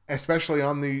 especially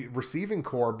on the receiving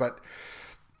core, but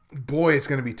boy, it's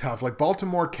going to be tough. Like,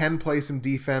 Baltimore can play some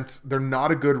defense. They're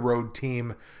not a good road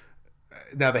team.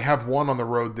 Now, they have won on the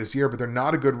road this year, but they're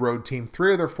not a good road team.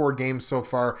 3 of their 4 games so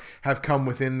far have come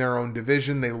within their own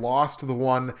division. They lost to the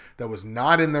one that was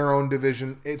not in their own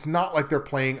division. It's not like they're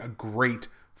playing a great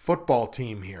football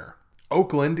team here.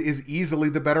 Oakland is easily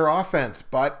the better offense,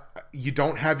 but you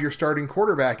don't have your starting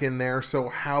quarterback in there, so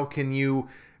how can you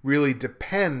really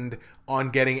depend on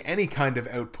getting any kind of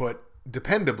output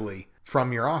dependably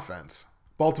from your offense?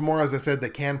 Baltimore, as I said, they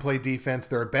can play defense.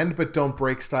 They're a bend but don't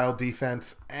break style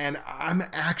defense, and I'm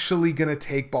actually going to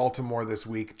take Baltimore this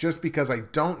week just because I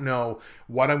don't know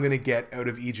what I'm going to get out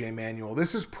of EJ Manuel.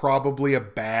 This is probably a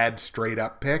bad straight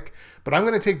up pick, but I'm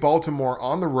going to take Baltimore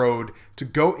on the road to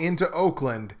go into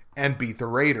Oakland and beat the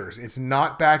Raiders. It's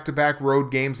not back-to-back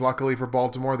road games, luckily for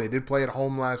Baltimore. They did play at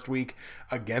home last week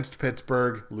against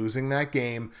Pittsburgh, losing that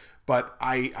game, but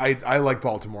I like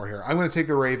Baltimore here. I'm going to take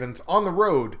the Ravens on the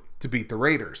road to beat the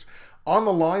Raiders. On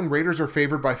the line, Raiders are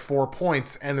favored by 4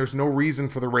 points, and there's no reason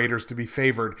for the Raiders to be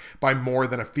favored by more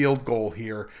than a field goal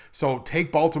here. So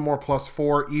take Baltimore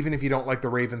 +4, even if you don't like the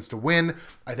Ravens to win.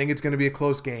 I think it's going to be a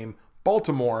close game.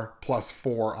 Baltimore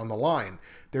 +4 on the line.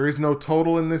 There is no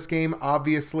total in this game,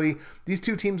 obviously. These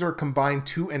two teams are combined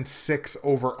 2-6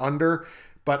 over/under.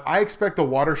 But I expect the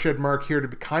watershed mark here to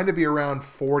kind of be around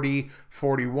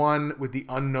 40-41 with the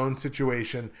unknown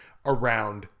situation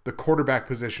around the quarterback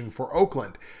position for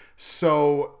Oakland.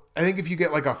 So I think if you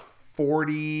get like a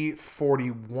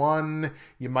 40-41,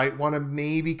 you might want to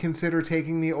maybe consider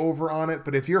taking the over on it.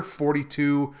 But if you're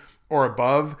 42 or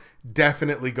above,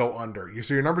 definitely go under.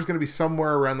 So your number's going to be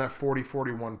somewhere around that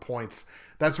 40-41 points.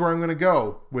 That's where I'm going to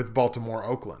go with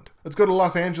Baltimore-Oakland. Let's go to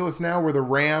Los Angeles now, where the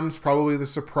Rams, probably the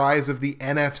surprise of the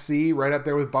NFC, right up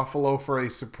there with Buffalo for a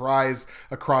surprise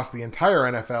across the entire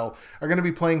NFL, are going to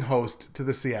be playing host to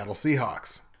the Seattle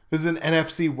Seahawks. This is an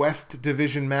NFC West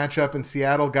division matchup, and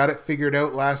Seattle got it figured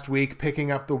out last week,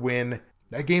 picking up the win.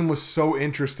 That game was so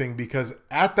interesting because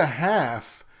at the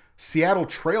half, Seattle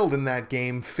trailed in that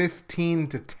game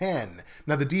 15-10.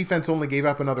 Now, the defense only gave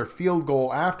up another field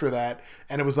goal after that,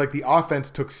 and it was like the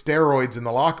offense took steroids in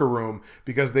the locker room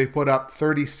because they put up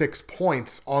 36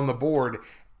 points on the board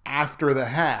after the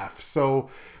half. So,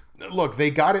 look,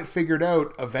 they got it figured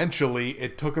out eventually.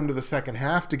 It took them to the second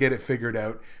half to get it figured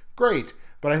out. Great.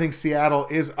 But I think Seattle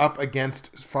is up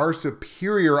against far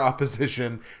superior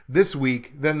opposition this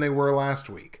week than they were last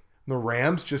week. The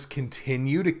Rams just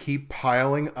continue to keep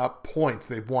piling up points.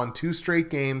 They've won 2 straight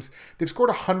games. They've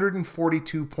scored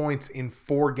 142 points in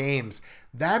 4 games.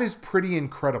 That is pretty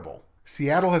incredible.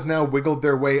 Seattle has now wiggled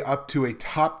their way up to a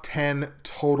top 10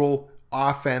 total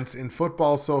offense in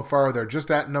football so far. They're just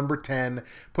at number 10,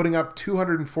 putting up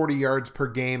 240 yards per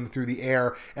game through the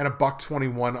air and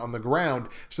 $121 on the ground.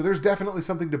 So there's definitely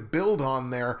something to build on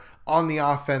there on the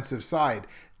offensive side.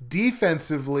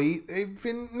 Defensively, they've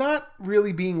been not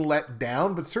really being let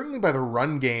down, but certainly by the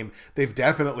run game, they've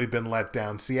definitely been let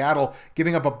down. Seattle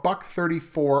giving up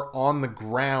 $134 on the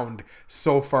ground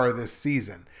so far this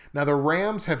season. Now, the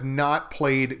Rams have not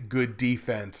played good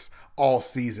defense all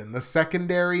season. The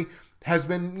secondary has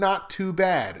been not too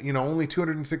bad. Only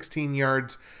 216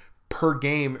 yards per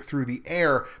game through the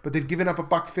air, but they've given up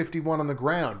 $151 on the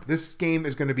ground. This game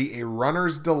is going to be a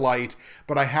runner's delight,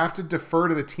 but I have to defer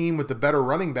to the team with the better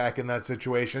running back in that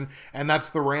situation, and that's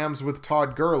the Rams with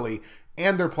Todd Gurley,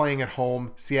 and they're playing at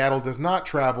home. Seattle does not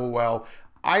travel well.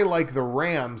 I like the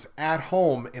Rams at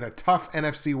home in a tough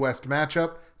NFC West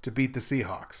matchup to beat the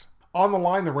Seahawks. On the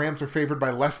line, the Rams are favored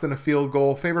by less than a field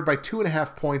goal, favored by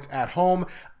 2.5 points at home.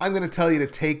 I'm going to tell you to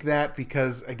take that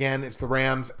because, again, it's the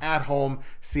Rams at home.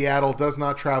 Seattle does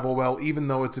not travel well, even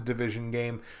though it's a division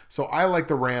game. So I like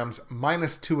the Rams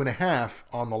minus 2.5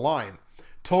 on the line.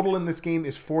 Total in this game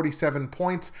is 47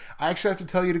 points. I actually have to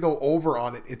tell you to go over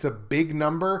on it. It's a big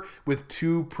number with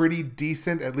two pretty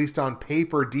decent, at least on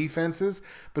paper, defenses,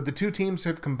 but the two teams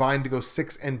have combined to go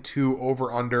 6-2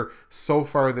 over under so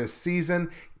far this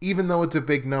season. Even though it's a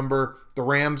big number, the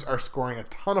Rams are scoring a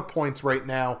ton of points right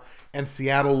now, and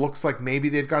Seattle looks like maybe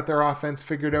they've got their offense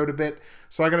figured out a bit.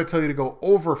 So I got to tell you to go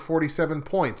over 47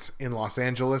 points in Los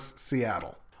Angeles,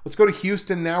 Seattle. Let's go to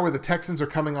Houston now, where the Texans are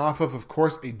coming off of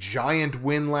course, a giant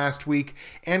win last week,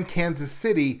 and Kansas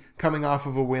City coming off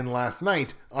of a win last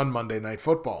night on Monday Night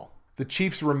Football. The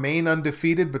Chiefs remain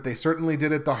undefeated, but they certainly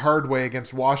did it the hard way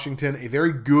against Washington, a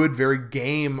very good, very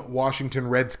game Washington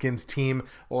Redskins team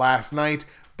last night.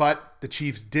 But the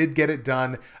Chiefs did get it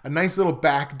done. A nice little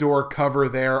backdoor cover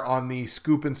there on the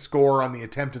scoop and score on the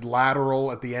attempted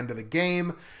lateral at the end of the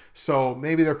game. So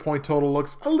maybe their point total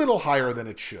looks a little higher than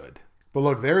it should. But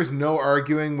look, there is no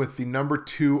arguing with the number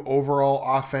 2 overall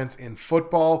offense in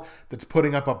football that's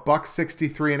putting up a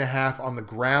 $163.5 on the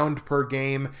ground per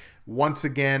game. Once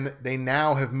again, they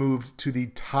now have moved to the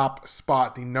top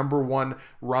spot, the number 1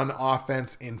 run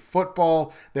offense in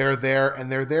football. They're there, and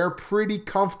they're there pretty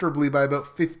comfortably by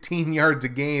about 15 yards a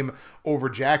game over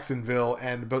Jacksonville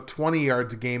and about 20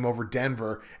 yards a game over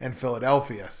Denver and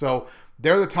Philadelphia. So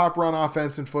they're the top run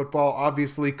offense in football.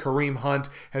 Obviously, Kareem Hunt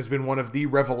has been one of the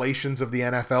revelations of the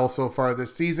NFL so far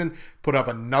this season. Put up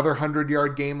another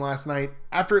 100-yard game last night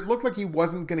after it looked like he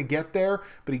wasn't going to get there,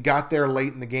 but he got there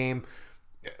late in the game.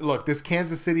 Look, this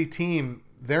Kansas City team,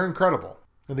 they're incredible.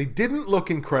 Now, they didn't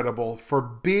look incredible for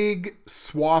big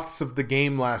swaths of the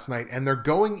game last night, and they're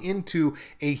going into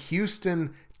a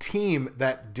Houston team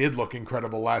that did look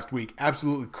incredible last week,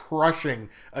 absolutely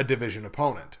crushing a division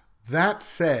opponent. That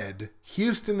said,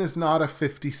 Houston is not a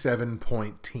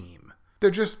 57-point team.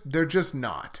 They're just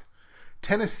not.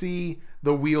 Tennessee,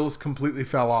 the wheels completely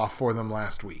fell off for them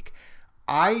last week.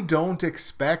 I don't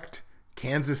expect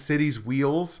Kansas City's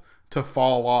wheels to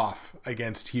fall off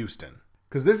against Houston,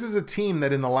 because this is a team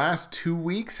that in the last 2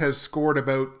 weeks has scored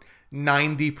about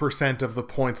 90% of the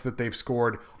points that they've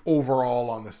scored overall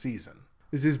on the season.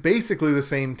 This is basically the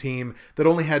same team that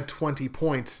only had 20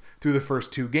 points through the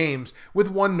first 2 games, with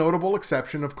one notable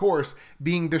exception, of course,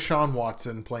 being Deshaun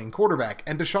Watson playing quarterback.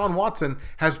 And Deshaun Watson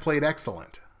has played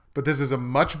excellent. But this is a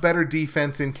much better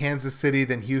defense in Kansas City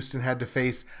than Houston had to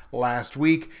face last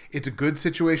week. It's a good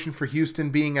situation for Houston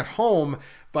being at home,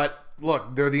 but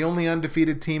look, they're the only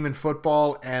undefeated team in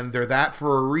football, and they're that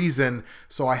for a reason,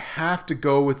 so I have to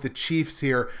go with the Chiefs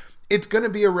here. It's going to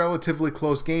be a relatively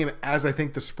close game, as I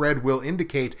think the spread will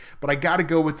indicate, but I got to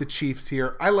go with the Chiefs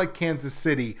here. I like Kansas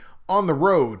City on the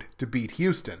road to beat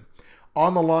Houston.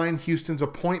 On the line, Houston's a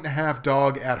 1.5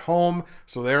 dog at home,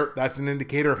 so that's an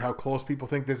indicator of how close people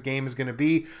think this game is going to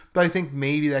be, but I think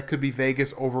maybe that could be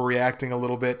Vegas overreacting a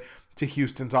little bit to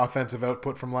Houston's offensive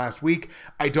output from last week.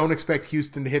 I don't expect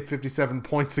Houston to hit 57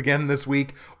 points again this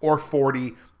week, or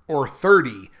 40, or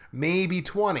 30, maybe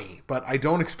 20, but I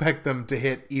don't expect them to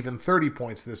hit even 30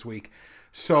 points this week.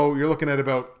 So you're looking at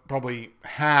about probably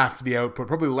half the output,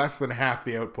 probably less than half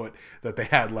the output that they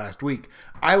had last week.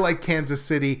 I like Kansas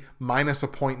City minus a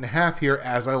 1.5 here,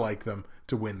 as I like them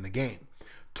to win the game.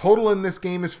 Total in this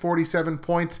game is 47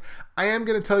 points. I am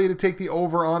going to tell you to take the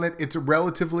over on it. It's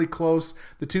relatively close.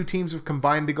 The two teams have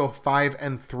combined to go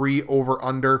 5-3 over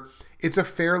under. It's a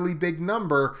fairly big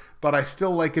number, but I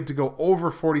still like it to go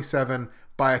over 47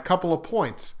 by a couple of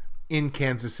points in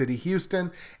Kansas City,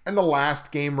 Houston. And the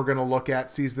last game we're going to look at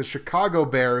sees the Chicago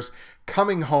Bears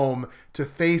coming home to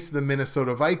face the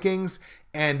Minnesota Vikings,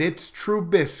 and it's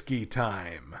Trubisky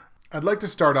time. I'd like to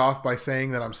start off by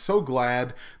saying that I'm so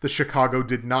glad that Chicago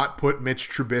did not put Mitch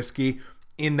Trubisky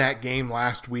in that game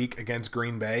last week against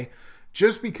Green Bay,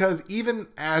 just because even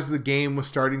as the game was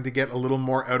starting to get a little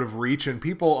more out of reach, and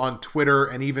people on Twitter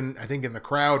and even I think in the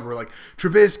crowd were like,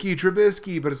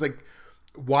 Trubisky, but it's like,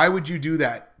 why would you do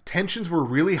that? Tensions were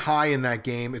really high in that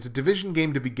game. It's a division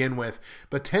game to begin with,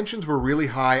 but tensions were really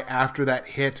high after that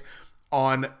hit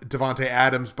on Devontae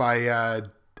Adams by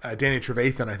Danny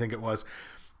Trevathan, I think it was.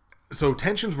 So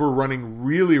tensions were running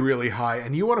really, really high,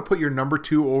 and you want to put your number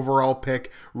 2 overall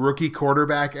pick rookie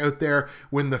quarterback out there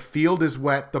when the field is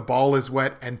wet, the ball is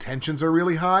wet, and tensions are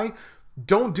really high?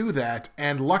 Don't do that,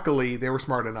 and luckily they were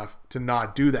smart enough to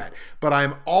not do that. But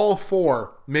I'm all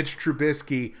for Mitch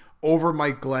Trubisky over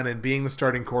Mike Glennon being the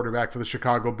starting quarterback for the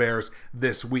Chicago Bears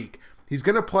this week. He's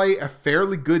going to play a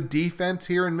fairly good defense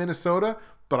here in Minnesota,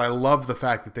 but I love the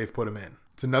fact that they've put him in.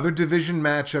 It's another division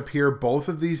matchup here. Both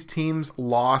of these teams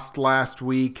lost last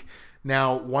week.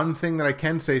 Now, one thing that I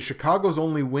can say, Chicago's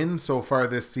only win so far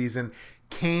this season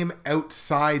came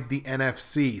outside the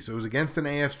NFC. So it was against an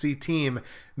AFC team.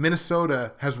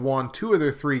 Minnesota has won 2 of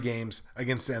their 3 games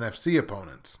against NFC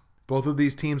opponents. Both of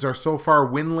these teams are so far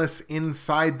winless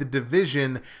inside the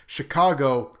division.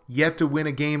 Chicago yet to win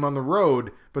a game on the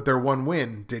road, but their one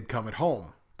win did come at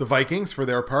home. The Vikings, for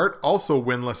their part, also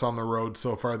winless on the road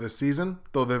so far this season,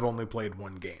 though they've only played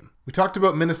 1 game. We talked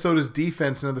about Minnesota's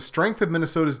defense. Now, the strength of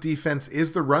Minnesota's defense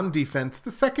is the run defense. The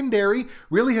secondary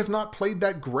really has not played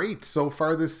that great so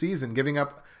far this season, giving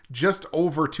up just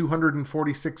over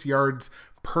 246 yards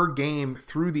per game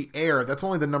through the air. That's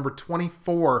only the number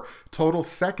 24 total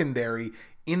secondary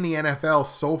in the NFL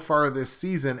so far this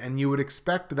season, and you would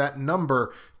expect that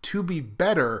number to be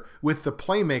better with the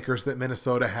playmakers that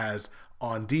Minnesota has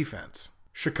on defense.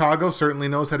 Chicago certainly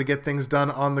knows how to get things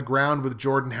done on the ground with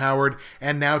Jordan Howard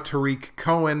and now Tariq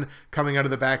Cohen coming out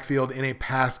of the backfield in a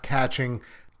pass-catching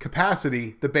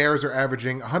capacity. The Bears are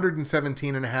averaging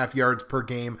 117.5 yards per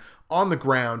game on the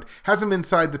ground, has them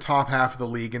inside the top half of the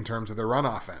league in terms of their run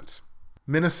offense.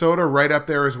 Minnesota right up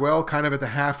there as well, kind of at the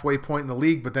halfway point in the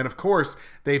league, but then of course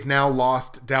they've now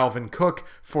lost Dalvin Cook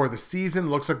for the season.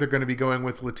 Looks like they're going to be going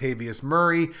with Latavius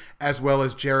Murray as well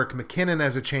as Jerick McKinnon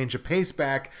as a change of pace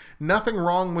back. Nothing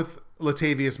wrong with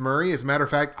Latavius Murray. As a matter of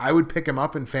fact, I would pick him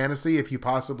up in fantasy if you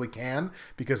possibly can,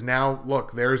 because now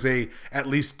look, there's at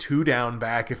least 2 down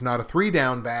back, if not a 3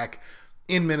 down back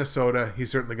in Minnesota.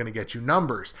 He's certainly going to get you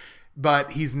numbers.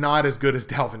 But he's not as good as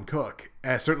Dalvin Cook.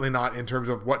 Certainly not in terms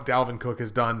of what Dalvin Cook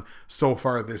has done so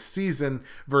far this season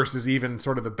versus even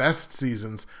sort of the best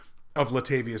seasons of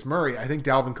Latavius Murray. I think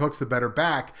Dalvin Cook's the better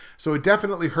back, so it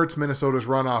definitely hurts Minnesota's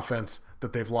run offense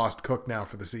that they've lost Cook now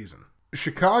for the season.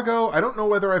 Chicago, I don't know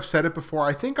whether I've said it before.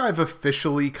 I think I've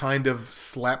officially kind of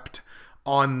slept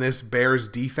on this Bears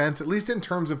defense, at least in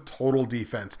terms of total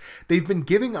defense. They've been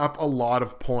giving up a lot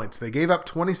of points. They gave up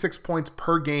 26 points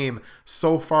per game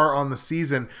so far on the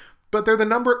season, but they're the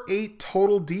number 8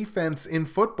 total defense in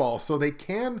football, so they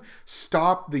can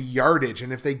stop the yardage.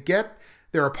 And if they get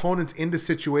their opponents into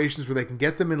situations where they can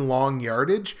get them in long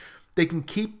yardage, they can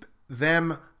keep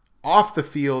them off the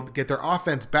field, get their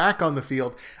offense back on the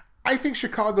field. I think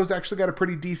Chicago's actually got a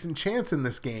pretty decent chance in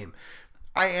this game.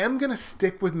 I am going to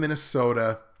stick with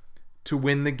Minnesota to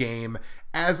win the game,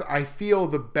 as I feel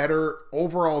the better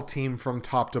overall team from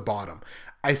top to bottom.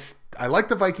 I like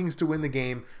the Vikings to win the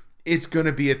game. It's going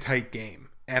to be a tight game,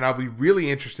 and I'll be really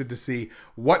interested to see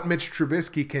what Mitch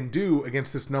Trubisky can do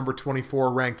against this number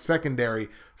 24 ranked secondary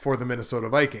for the Minnesota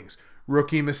Vikings.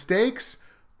 Rookie mistakes,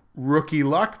 rookie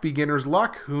luck, beginner's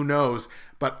luck, who knows?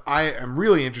 But I am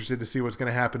really interested to see what's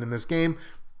going to happen in this game.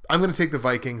 I'm going to take the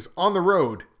Vikings on the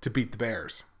road to beat the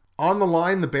Bears. On the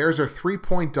line, the Bears are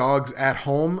 3-point dogs at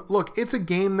home. Look, it's a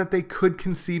game that they could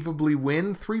conceivably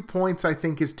win. 3 points, I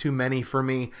think, is too many for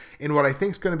me in what I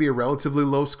think is going to be a relatively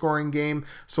low-scoring game.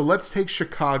 So let's take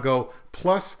Chicago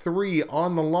 +3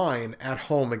 on the line at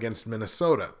home against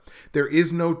Minnesota. There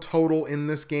is no total in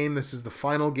this game. This is the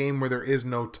final game where there is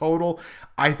no total.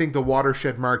 I think the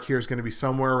watershed mark here is going to be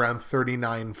somewhere around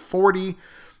 39-40.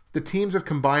 The teams have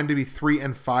combined to be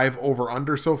 3-5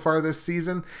 over-under so far this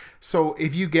season. So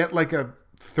if you get like a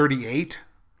 38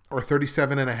 or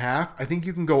 37.5, I think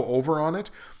you can go over on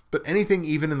it. But anything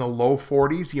even in the low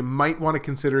 40s, you might want to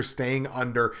consider staying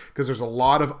under, because there's a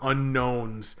lot of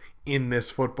unknowns in this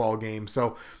football game.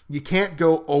 So you can't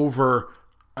go over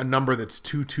a number that's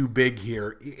too big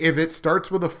here. If it starts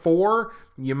with a 4,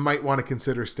 you might want to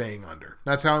consider staying under.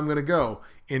 That's how I'm going to go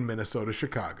in Minnesota,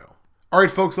 Chicago. All right,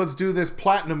 folks, let's do this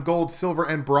platinum, gold, silver,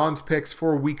 and bronze picks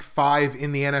for week 5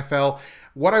 in the NFL.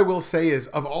 What I will say is,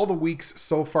 of all the weeks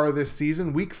so far this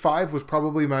season, week 5 was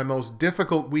probably my most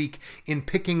difficult week in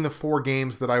picking the 4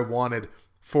 games that I wanted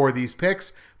for these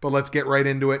picks. But let's get right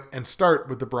into it and start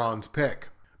with the bronze pick.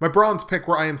 My bronze pick,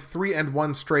 where I am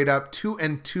 3-1 straight up,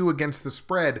 2-2 against the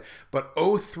spread, but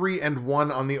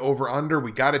 0-3-1 on the over-under.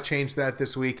 We got to change that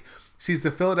this week. Sees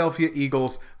the Philadelphia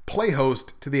Eagles play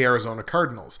host to the Arizona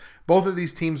Cardinals. Both of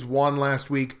these teams won last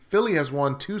week. Philly has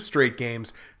won 2 straight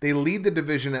games. They lead the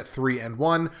division at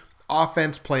 3-1.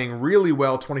 Offense playing really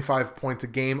well, 25 points a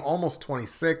game, almost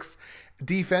 26.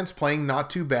 Defense playing not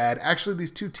too bad. Actually,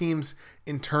 these two teams,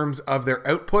 in terms of their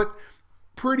output,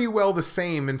 pretty well the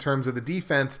same in terms of the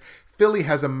defense. Philly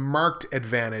has a marked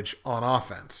advantage on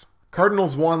offense.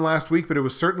 Cardinals won last week, but it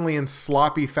was certainly in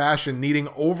sloppy fashion, needing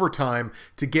overtime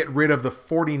to get rid of the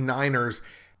 49ers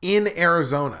in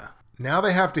Arizona. Now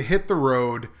they have to hit the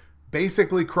road,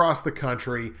 basically cross the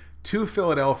country, to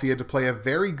Philadelphia to play a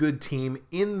very good team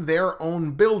in their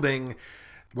own building.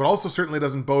 What also certainly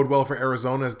doesn't bode well for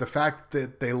Arizona is the fact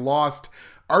that they lost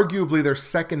arguably their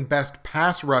second best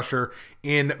pass rusher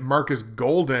in Marcus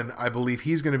Golden. I believe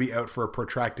he's going to be out for a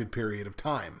protracted period of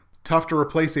time. Tough to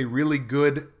replace a really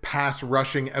good pass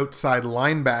rushing outside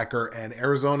linebacker, and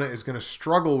Arizona is going to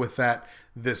struggle with that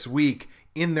this week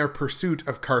in their pursuit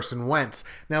of Carson Wentz.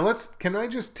 Now can I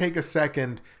just take a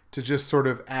second to just sort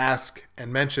of ask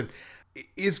and mention,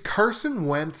 is Carson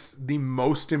Wentz the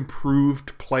most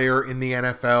improved player in the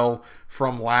NFL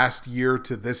from last year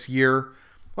to this year?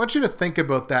 I want you to think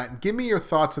about that and give me your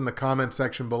thoughts in the comment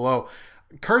section below.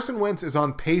 Carson Wentz is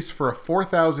on pace for a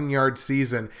 4,000-yard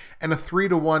season and a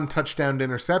 3-to-1 touchdown to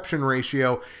interception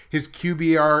ratio. His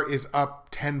QBR is up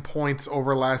 10 points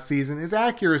over last season. His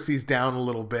accuracy's down a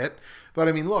little bit. But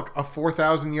I mean, look, a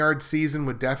 4,000-yard season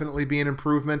would definitely be an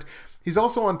improvement. He's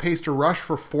also on pace to rush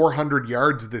for 400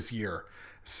 yards this year.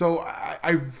 So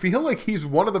I feel like he's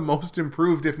one of the most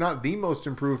improved, if not the most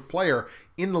improved player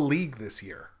in the league this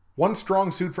year. One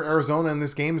strong suit for Arizona in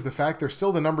this game is the fact they're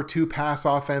still the number 2 pass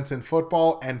offense in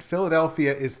football, and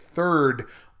Philadelphia is third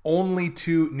only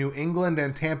to New England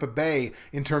and Tampa Bay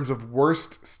in terms of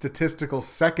worst statistical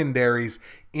secondaries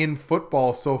in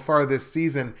football so far this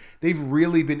season. They've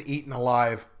really been eaten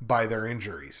alive by their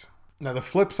injuries. Now, the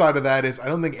flip side of that is I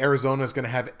don't think Arizona is going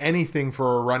to have anything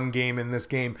for a run game in this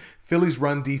game. Philly's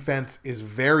run defense is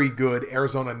very good.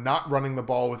 Arizona not running the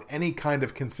ball with any kind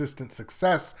of consistent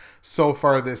success so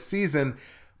far this season,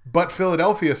 but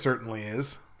Philadelphia certainly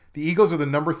is. The Eagles are the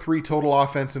number 3 total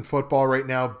offense in football right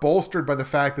now, bolstered by the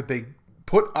fact that they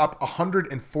put up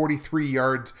 143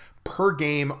 yards per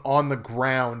game on the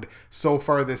ground so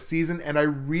far this season, and I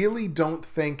really don't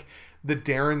think the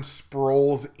Darren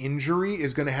Sproles injury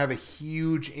is going to have a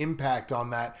huge impact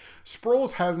on that.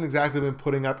 Sproles hasn't exactly been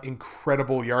putting up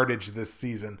incredible yardage this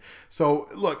season. So,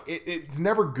 look, it's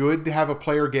never good to have a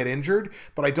player get injured,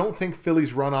 but I don't think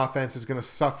Philly's run offense is going to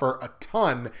suffer a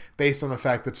ton based on the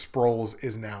fact that Sproles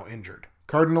is now injured.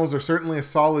 Cardinals are certainly a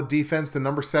solid defense, the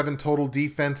number 7 total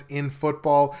defense in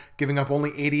football, giving up only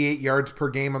 88 yards per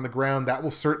game on the ground. That will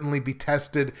certainly be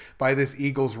tested by this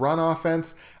Eagles run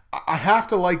offense. I have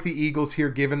to like the Eagles here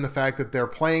given the fact that they're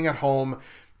playing at home.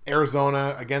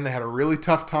 Arizona, again, they had a really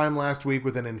tough time last week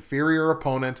with an inferior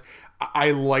opponent.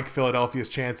 I like Philadelphia's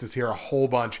chances here a whole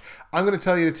bunch. I'm going to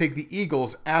tell you to take the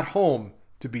Eagles at home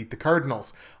to beat the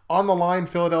Cardinals. On the line,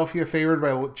 Philadelphia favored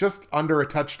by just under a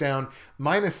touchdown,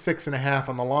 -6.5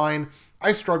 on the line.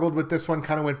 I struggled with this one,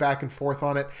 kind of went back and forth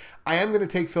on it. I am going to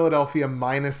take Philadelphia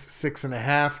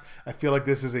 -6.5. I feel like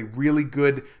this is a really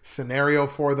good scenario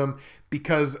for them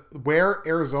because where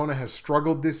Arizona has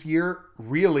struggled this year,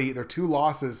 really, they're 2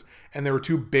 losses, and there were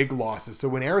 2 big losses. So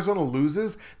when Arizona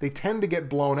loses, they tend to get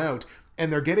blown out,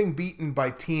 and they're getting beaten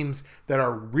by teams that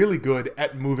are really good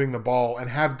at moving the ball and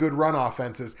have good run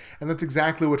offenses, and that's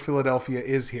exactly what Philadelphia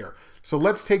is here. So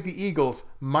let's take the Eagles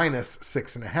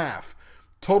 -6.5.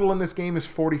 Total in this game is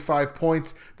 45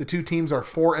 points. The 2 teams are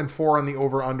 4-4 on the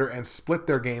over-under and split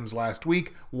their games last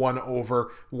week, 1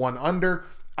 over, 1 under.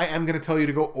 I am going to tell you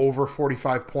to go over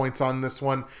 45 points on this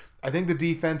one. I think the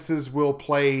defenses will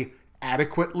play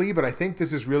adequately, but I think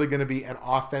this is really going to be an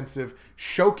offensive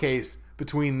showcase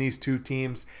between these 2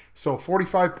 teams. So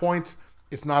 45 points,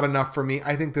 it's not enough for me.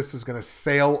 I think this is going to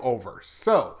sail over.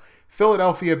 So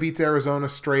Philadelphia beats Arizona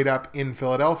straight up in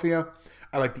Philadelphia.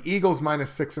 I like the Eagles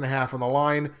 -6.5 on the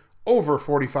line, over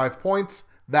 45 points.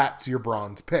 That's your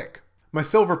bronze pick. My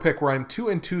silver pick, where I'm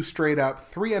 2-2 straight up,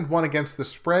 3-1 against the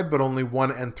spread, but only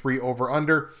 1-3 over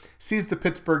under, sees the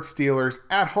Pittsburgh Steelers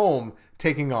at home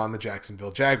taking on the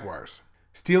Jacksonville Jaguars.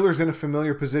 Steelers in a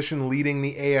familiar position leading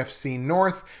the AFC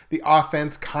North. The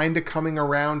offense kind of coming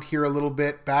around here a little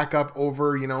bit, back up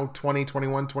over, 20,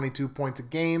 21, 22 points a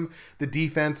game. The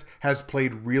defense has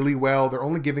played really well. They're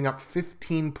only giving up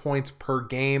 15 points per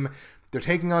game. They're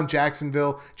taking on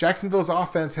Jacksonville. Jacksonville's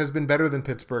offense has been better than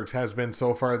Pittsburgh's has been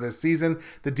so far this season.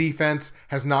 The defense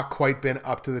has not quite been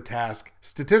up to the task,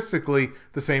 statistically,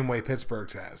 the same way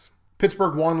Pittsburgh's has.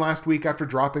 Pittsburgh won last week after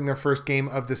dropping their first game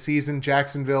of the season.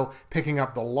 Jacksonville picking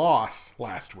up the loss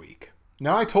last week.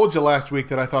 Now, I told you last week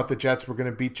that I thought the Jets were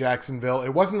going to beat Jacksonville.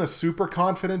 It wasn't a super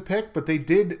confident pick, but they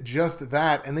did just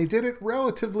that, and they did it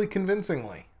relatively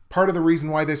convincingly. Part of the reason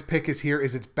why this pick is here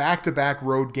is it's back-to-back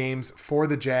road games for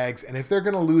the Jags, and if they're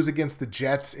going to lose against the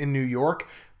Jets in New York,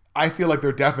 I feel like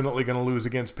they're definitely going to lose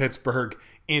against Pittsburgh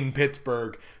in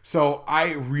Pittsburgh. So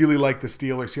I really like the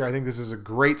Steelers here. I think this is a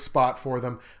great spot for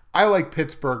them. I like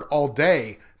Pittsburgh all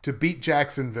day to beat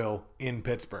Jacksonville in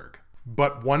Pittsburgh.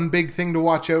 But one big thing to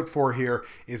watch out for here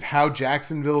is how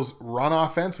Jacksonville's run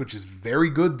offense, which is very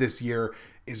good this year,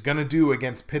 is going to do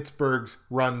against Pittsburgh's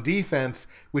run defense,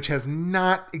 which has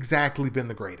not exactly been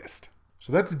the greatest.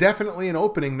 So that's definitely an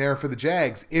opening there for the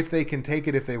Jags if they can take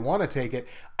it, if they want to take it.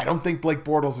 I don't think Blake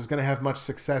Bortles is going to have much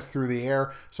success through the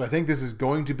air, so I think this is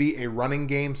going to be a running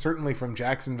game, certainly from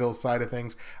Jacksonville's side of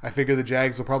things. I figure the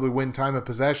Jags will probably win time of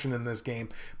possession in this game,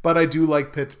 but I do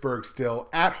like Pittsburgh still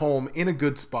at home in a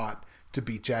good spot to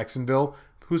beat Jacksonville,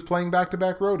 who's playing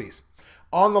back-to-back roadies.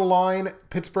 On the line,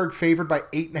 Pittsburgh favored by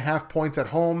 8.5 points at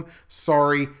home.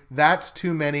 Sorry, that's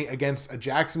too many against a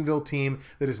Jacksonville team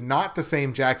that is not the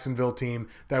same Jacksonville team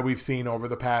that we've seen over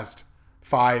the past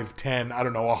 5, 10,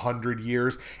 100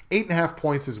 years. 8.5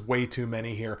 points is way too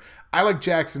many here. I like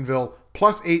Jacksonville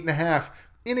plus 8.5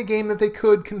 in a game that they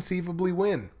could conceivably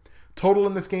win. Total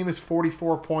in this game is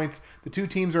 44 points. The two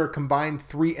teams are a combined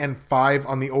 3-5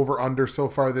 on the over-under so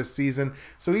far this season.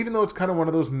 So even though it's kind of one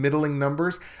of those middling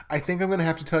numbers, I think I'm going to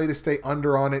have to tell you to stay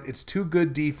under on it. It's two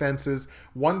good defenses.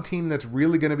 One team that's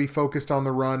really going to be focused on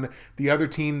the run. The other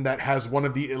team that has one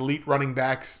of the elite running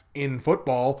backs in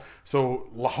football. So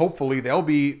hopefully they'll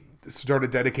be sort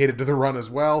of dedicated to the run as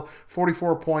well.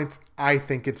 44 points. I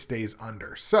think it stays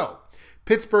under. So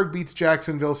Pittsburgh beats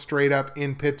Jacksonville straight up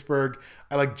in Pittsburgh.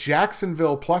 I like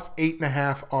Jacksonville plus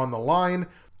 8.5 on the line.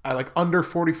 I like under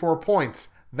 44 points.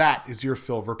 That is your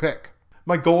silver pick.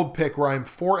 My gold pick, where I'm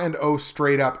 4-0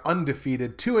 straight up,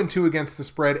 undefeated, 2-2 against the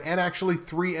spread, and actually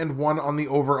 3-1 on the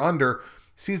over-under,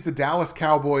 sees the Dallas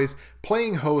Cowboys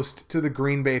playing host to the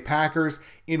Green Bay Packers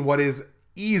in what is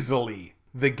easily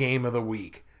the game of the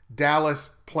week.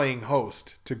 Dallas playing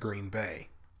host to Green Bay.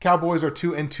 Cowboys are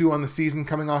 2-2 on the season,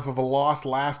 coming off of a loss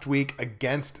last week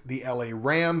against the LA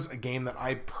Rams, a game that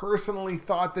I personally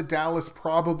thought that Dallas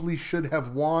probably should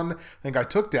have won. I think I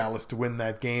took Dallas to win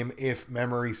that game, if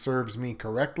memory serves me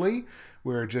correctly.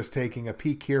 We're just taking a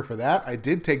peek here for that. I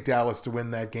did take Dallas to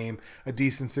win that game. A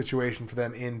decent situation for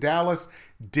them in Dallas.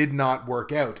 Did not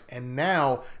work out. And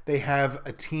now they have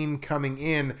a team coming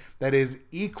in that is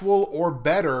equal or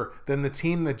better than the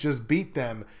team that just beat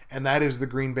them, and that is the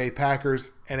Green Bay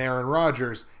Packers and Aaron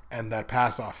Rodgers and that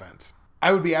pass offense.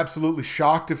 I would be absolutely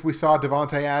shocked if we saw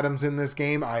Davante Adams in this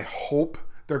game. I hope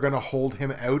they're going to hold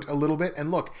him out a little bit. And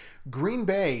look, Green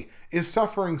Bay is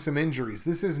suffering some injuries.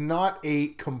 This is not a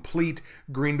complete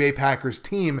Green Bay Packers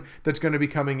team that's going to be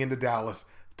coming into Dallas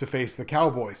to face the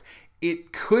Cowboys.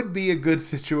 It could be a good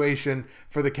situation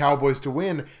for the Cowboys to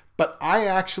win, but I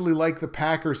actually like the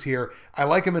Packers here. I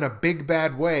like them in a big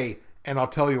bad way, and I'll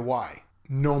tell you why.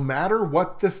 No matter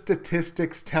what the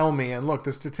statistics tell me, and look,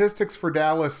 the statistics for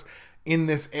Dallas in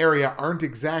this area aren't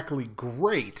exactly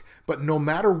great, but no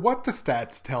matter what the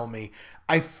stats tell me,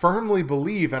 I firmly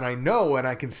believe, and I know, and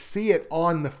I can see it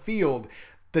on the field,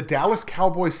 the Dallas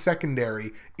Cowboys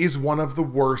secondary is one of the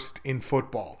worst in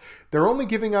football. They're only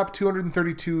giving up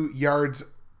 232 yards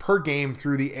per game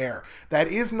through the air. That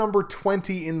is number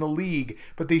 20 in the league,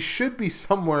 but they should be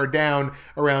somewhere down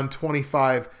around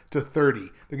 25 to 30.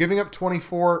 They're giving up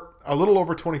a little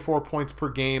over 24 points per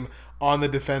game on the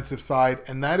defensive side,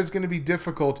 and that is going to be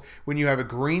difficult when you have a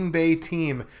Green Bay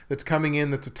team that's coming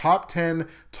in that's a top 10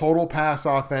 total pass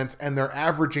offense, and they're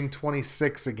averaging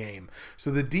 26 a game. So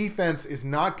the defense is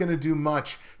not going to do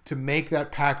much to make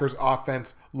that Packers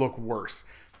offense look worse.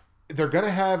 They're going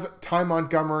to have Ty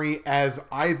Montgomery as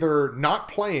either not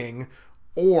playing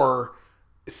or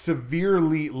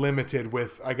severely limited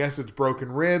with, I guess it's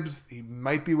broken ribs. He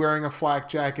might be wearing a flak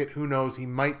jacket. Who knows? He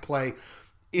might play.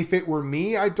 If it were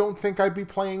me, I don't think I'd be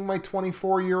playing my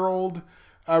 24-year-old,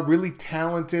 really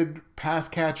talented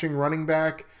pass-catching running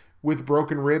back with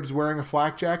broken ribs wearing a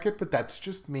flak jacket, but that's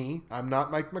just me. I'm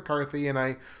not Mike McCarthy, and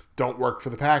I don't work for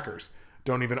the Packers.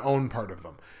 Don't even own part of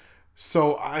them.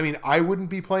 So, I mean, I wouldn't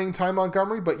be playing Ty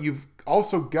Montgomery, but you've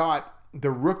also got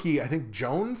the rookie, I think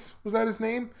Jones, was that his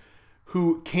name?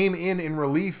 Who came in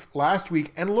relief last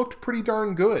week and looked pretty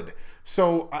darn good.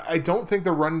 So I don't think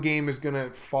the run game is going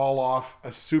to fall off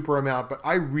a super amount, but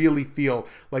I really feel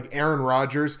like Aaron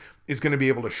Rodgers is going to be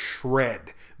able to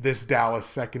shred this Dallas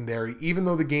secondary. Even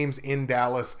though the game's in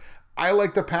Dallas, I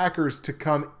like the Packers to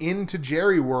come into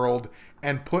Jerry World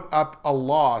and put up a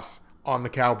loss on the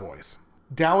Cowboys.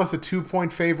 Dallas a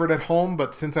 2-point favorite at home,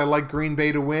 but since I like Green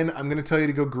Bay to win, I'm going to tell you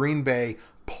to go Green Bay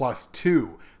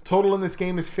 +2. Total in this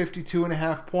game is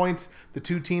 52.5 points. The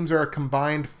two teams are a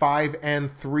combined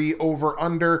 5-3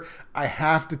 over-under. I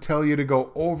have to tell you to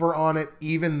go over on it,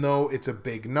 even though it's a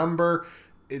big number.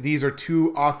 These are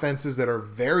two offenses that are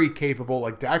very capable,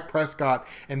 like Dak Prescott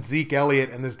and Zeke Elliott,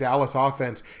 and this Dallas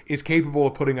offense is capable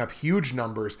of putting up huge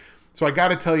numbers. So I got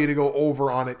to tell you to go over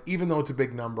on it, even though it's a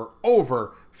big number,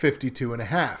 over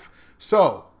 52.5.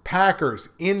 So Packers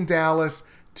in Dallas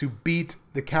to beat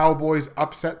the Cowboys,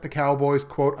 upset the Cowboys,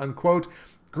 quote unquote.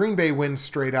 Green Bay wins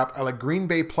straight up. I like Green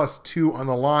Bay +2 on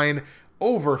the line,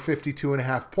 over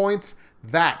 52.5 points.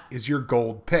 That is your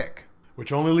gold pick.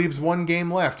 Which only leaves one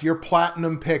game left, your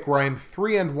platinum pick, where I'm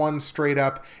 3-1 straight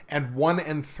up and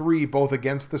 1-3 both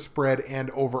against the spread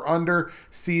and over-under,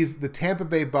 sees the Tampa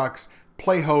Bay Bucks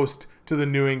play host to the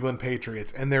New England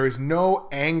Patriots. And there is no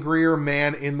angrier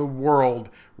man in the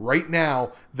world right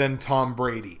now than Tom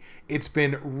Brady. It's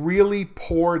been really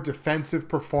poor defensive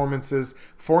performances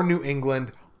for New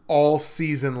England all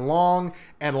season long,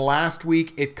 and last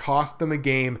week it cost them a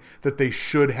game that they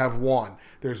should have won.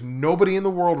 There's nobody in the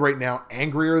world right now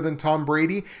angrier than Tom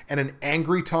Brady, and an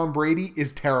angry Tom Brady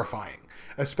is terrifying,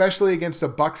 especially against a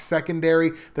Bucs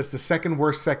secondary that's the second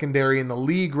worst secondary in the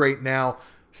league right now,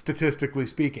 statistically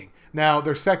speaking. Now,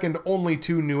 they're second only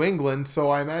to New England, so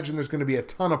I imagine there's going to be a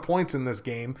ton of points in this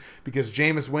game because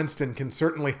Jameis Winston can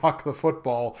certainly huck the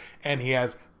football, and he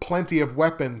has plenty of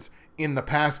weapons in the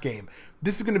pass game.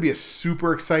 This is going to be a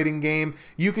super exciting game.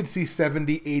 You could see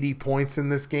 70, 80 points in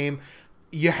this game.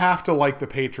 You have to like the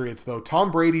Patriots, though.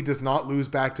 Tom Brady does not lose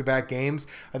back-to-back games.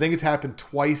 I think it's happened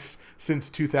twice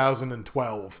since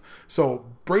 2012. So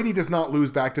Brady does not lose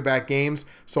back-to-back games.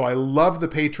 So I love the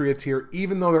Patriots here,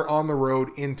 even though they're on the road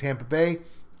in Tampa Bay.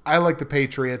 I like the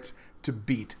Patriots to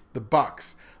beat the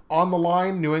Bucs. On the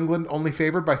line, New England only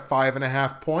favored by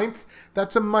 5.5 points.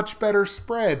 That's a much better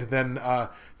spread than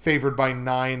favored by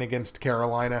 9 against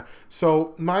Carolina.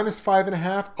 So minus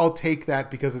 5.5, I'll take that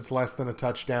because it's less than a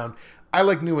touchdown. I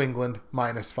like New England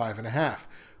minus 5.5.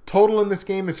 Total in this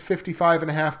game is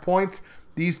 55.5 points.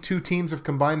 These two teams have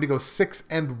combined to go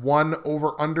 6-1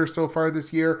 over under so far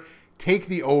this year. Take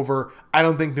the over. I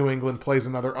don't think New England plays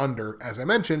another under, as I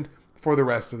mentioned, for the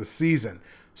rest of the season.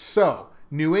 So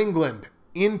New England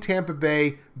in Tampa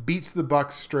Bay beats the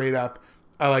Bucs straight up.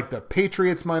 I like the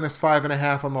Patriots minus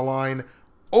 5.5 on the line,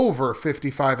 over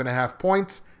 55.5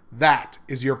 points. That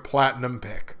is your platinum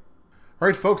pick. All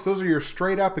right, folks, those are your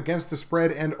straight up against the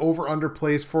spread and over under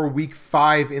plays for week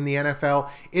 5 in the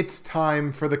NFL. It's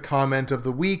time for the comment of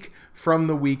the week from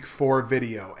the week 4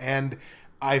 video. And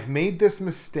I've made this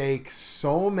mistake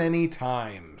so many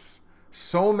times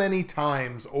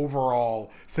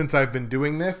overall since I've been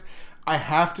doing this. I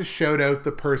have to shout out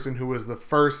the person who was the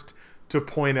first to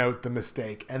point out the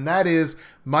mistake, and that is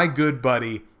my good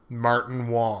buddy, Martin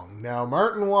Wong. Now,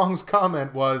 Martin Wong's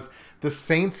comment was, the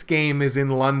Saints game is in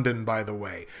London, by the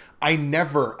way. I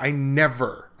never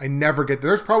get,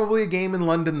 there's probably a game in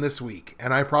London this week,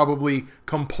 and I probably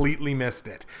completely missed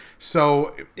it.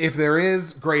 So if there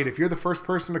is, great. If you're the first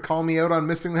person to call me out on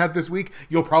missing that this week,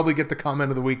 you'll probably get the comment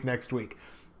of the week next week.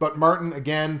 But Martin,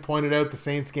 again, pointed out the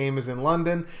Saints game is in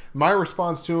London. My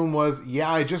response to him was,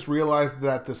 yeah, I just realized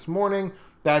that this morning.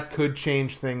 That could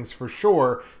change things for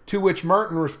sure. To which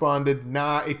Martin responded,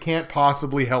 nah, it can't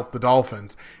possibly help the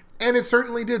Dolphins. And it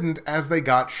certainly didn't, as they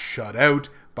got shut out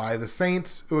by the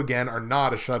Saints, who again are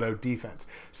not a shutout defense.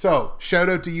 So, shout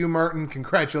out to you, Martin.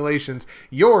 Congratulations.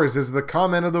 Yours is the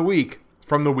comment of the week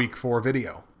from the week 4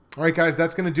 video. All right, guys,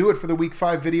 that's going to do it for the Week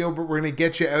 5 video, but we're going to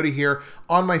get you out of here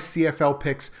on my CFL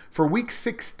picks. For Week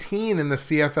 16 in the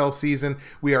CFL season,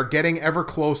 we are getting ever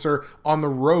closer on the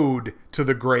road to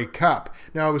the Grey Cup.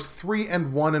 Now, I was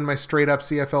 3-1 in my straight-up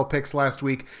CFL picks last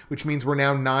week, which means we're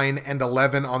now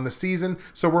 9-11 on the season,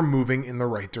 so we're moving in the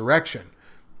right direction.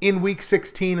 In Week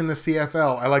 16 in the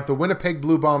CFL, I like the Winnipeg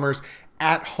Blue Bombers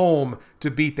at home to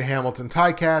beat the Hamilton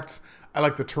Ticats. I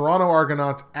like the Toronto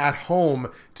Argonauts at home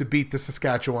to beat the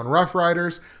Saskatchewan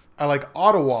Roughriders. I like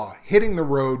Ottawa hitting the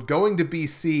road, going to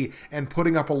BC, and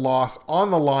putting up a loss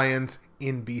on the Lions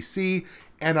in BC.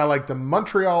 And I like the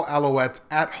Montreal Alouettes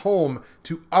at home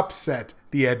to upset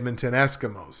the Edmonton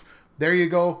Eskimos. There you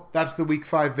go. That's the Week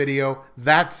 5 video.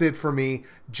 That's it for me.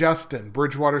 Justin,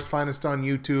 Bridgewater's Finest on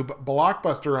YouTube,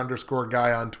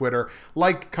 Blockbuster_guy on Twitter.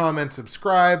 Like, comment,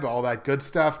 subscribe, all that good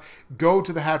stuff. Go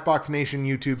to the Hatbox Nation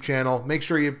YouTube channel. Make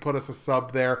sure you put us a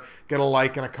sub there. Get a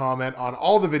like and a comment on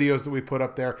all the videos that we put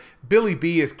up there. Billy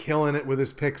B is killing it with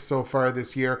his picks so far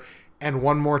this year. And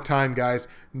one more time, guys,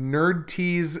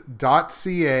 nerdtease.ca.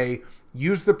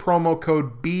 Use the promo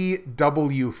code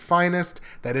BWFinest.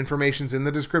 That information's in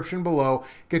the description below.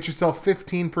 Get yourself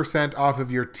 15% off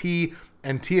of your tea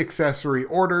and tea accessory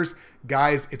orders.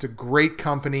 Guys, it's a great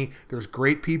company. There's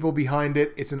great people behind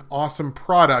it. It's an awesome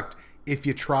product. If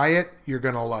you try it, you're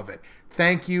going to love it.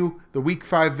 Thank you. The Week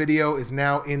 5 video is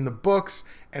now in the books,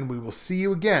 and we will see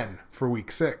you again for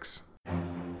Week 6.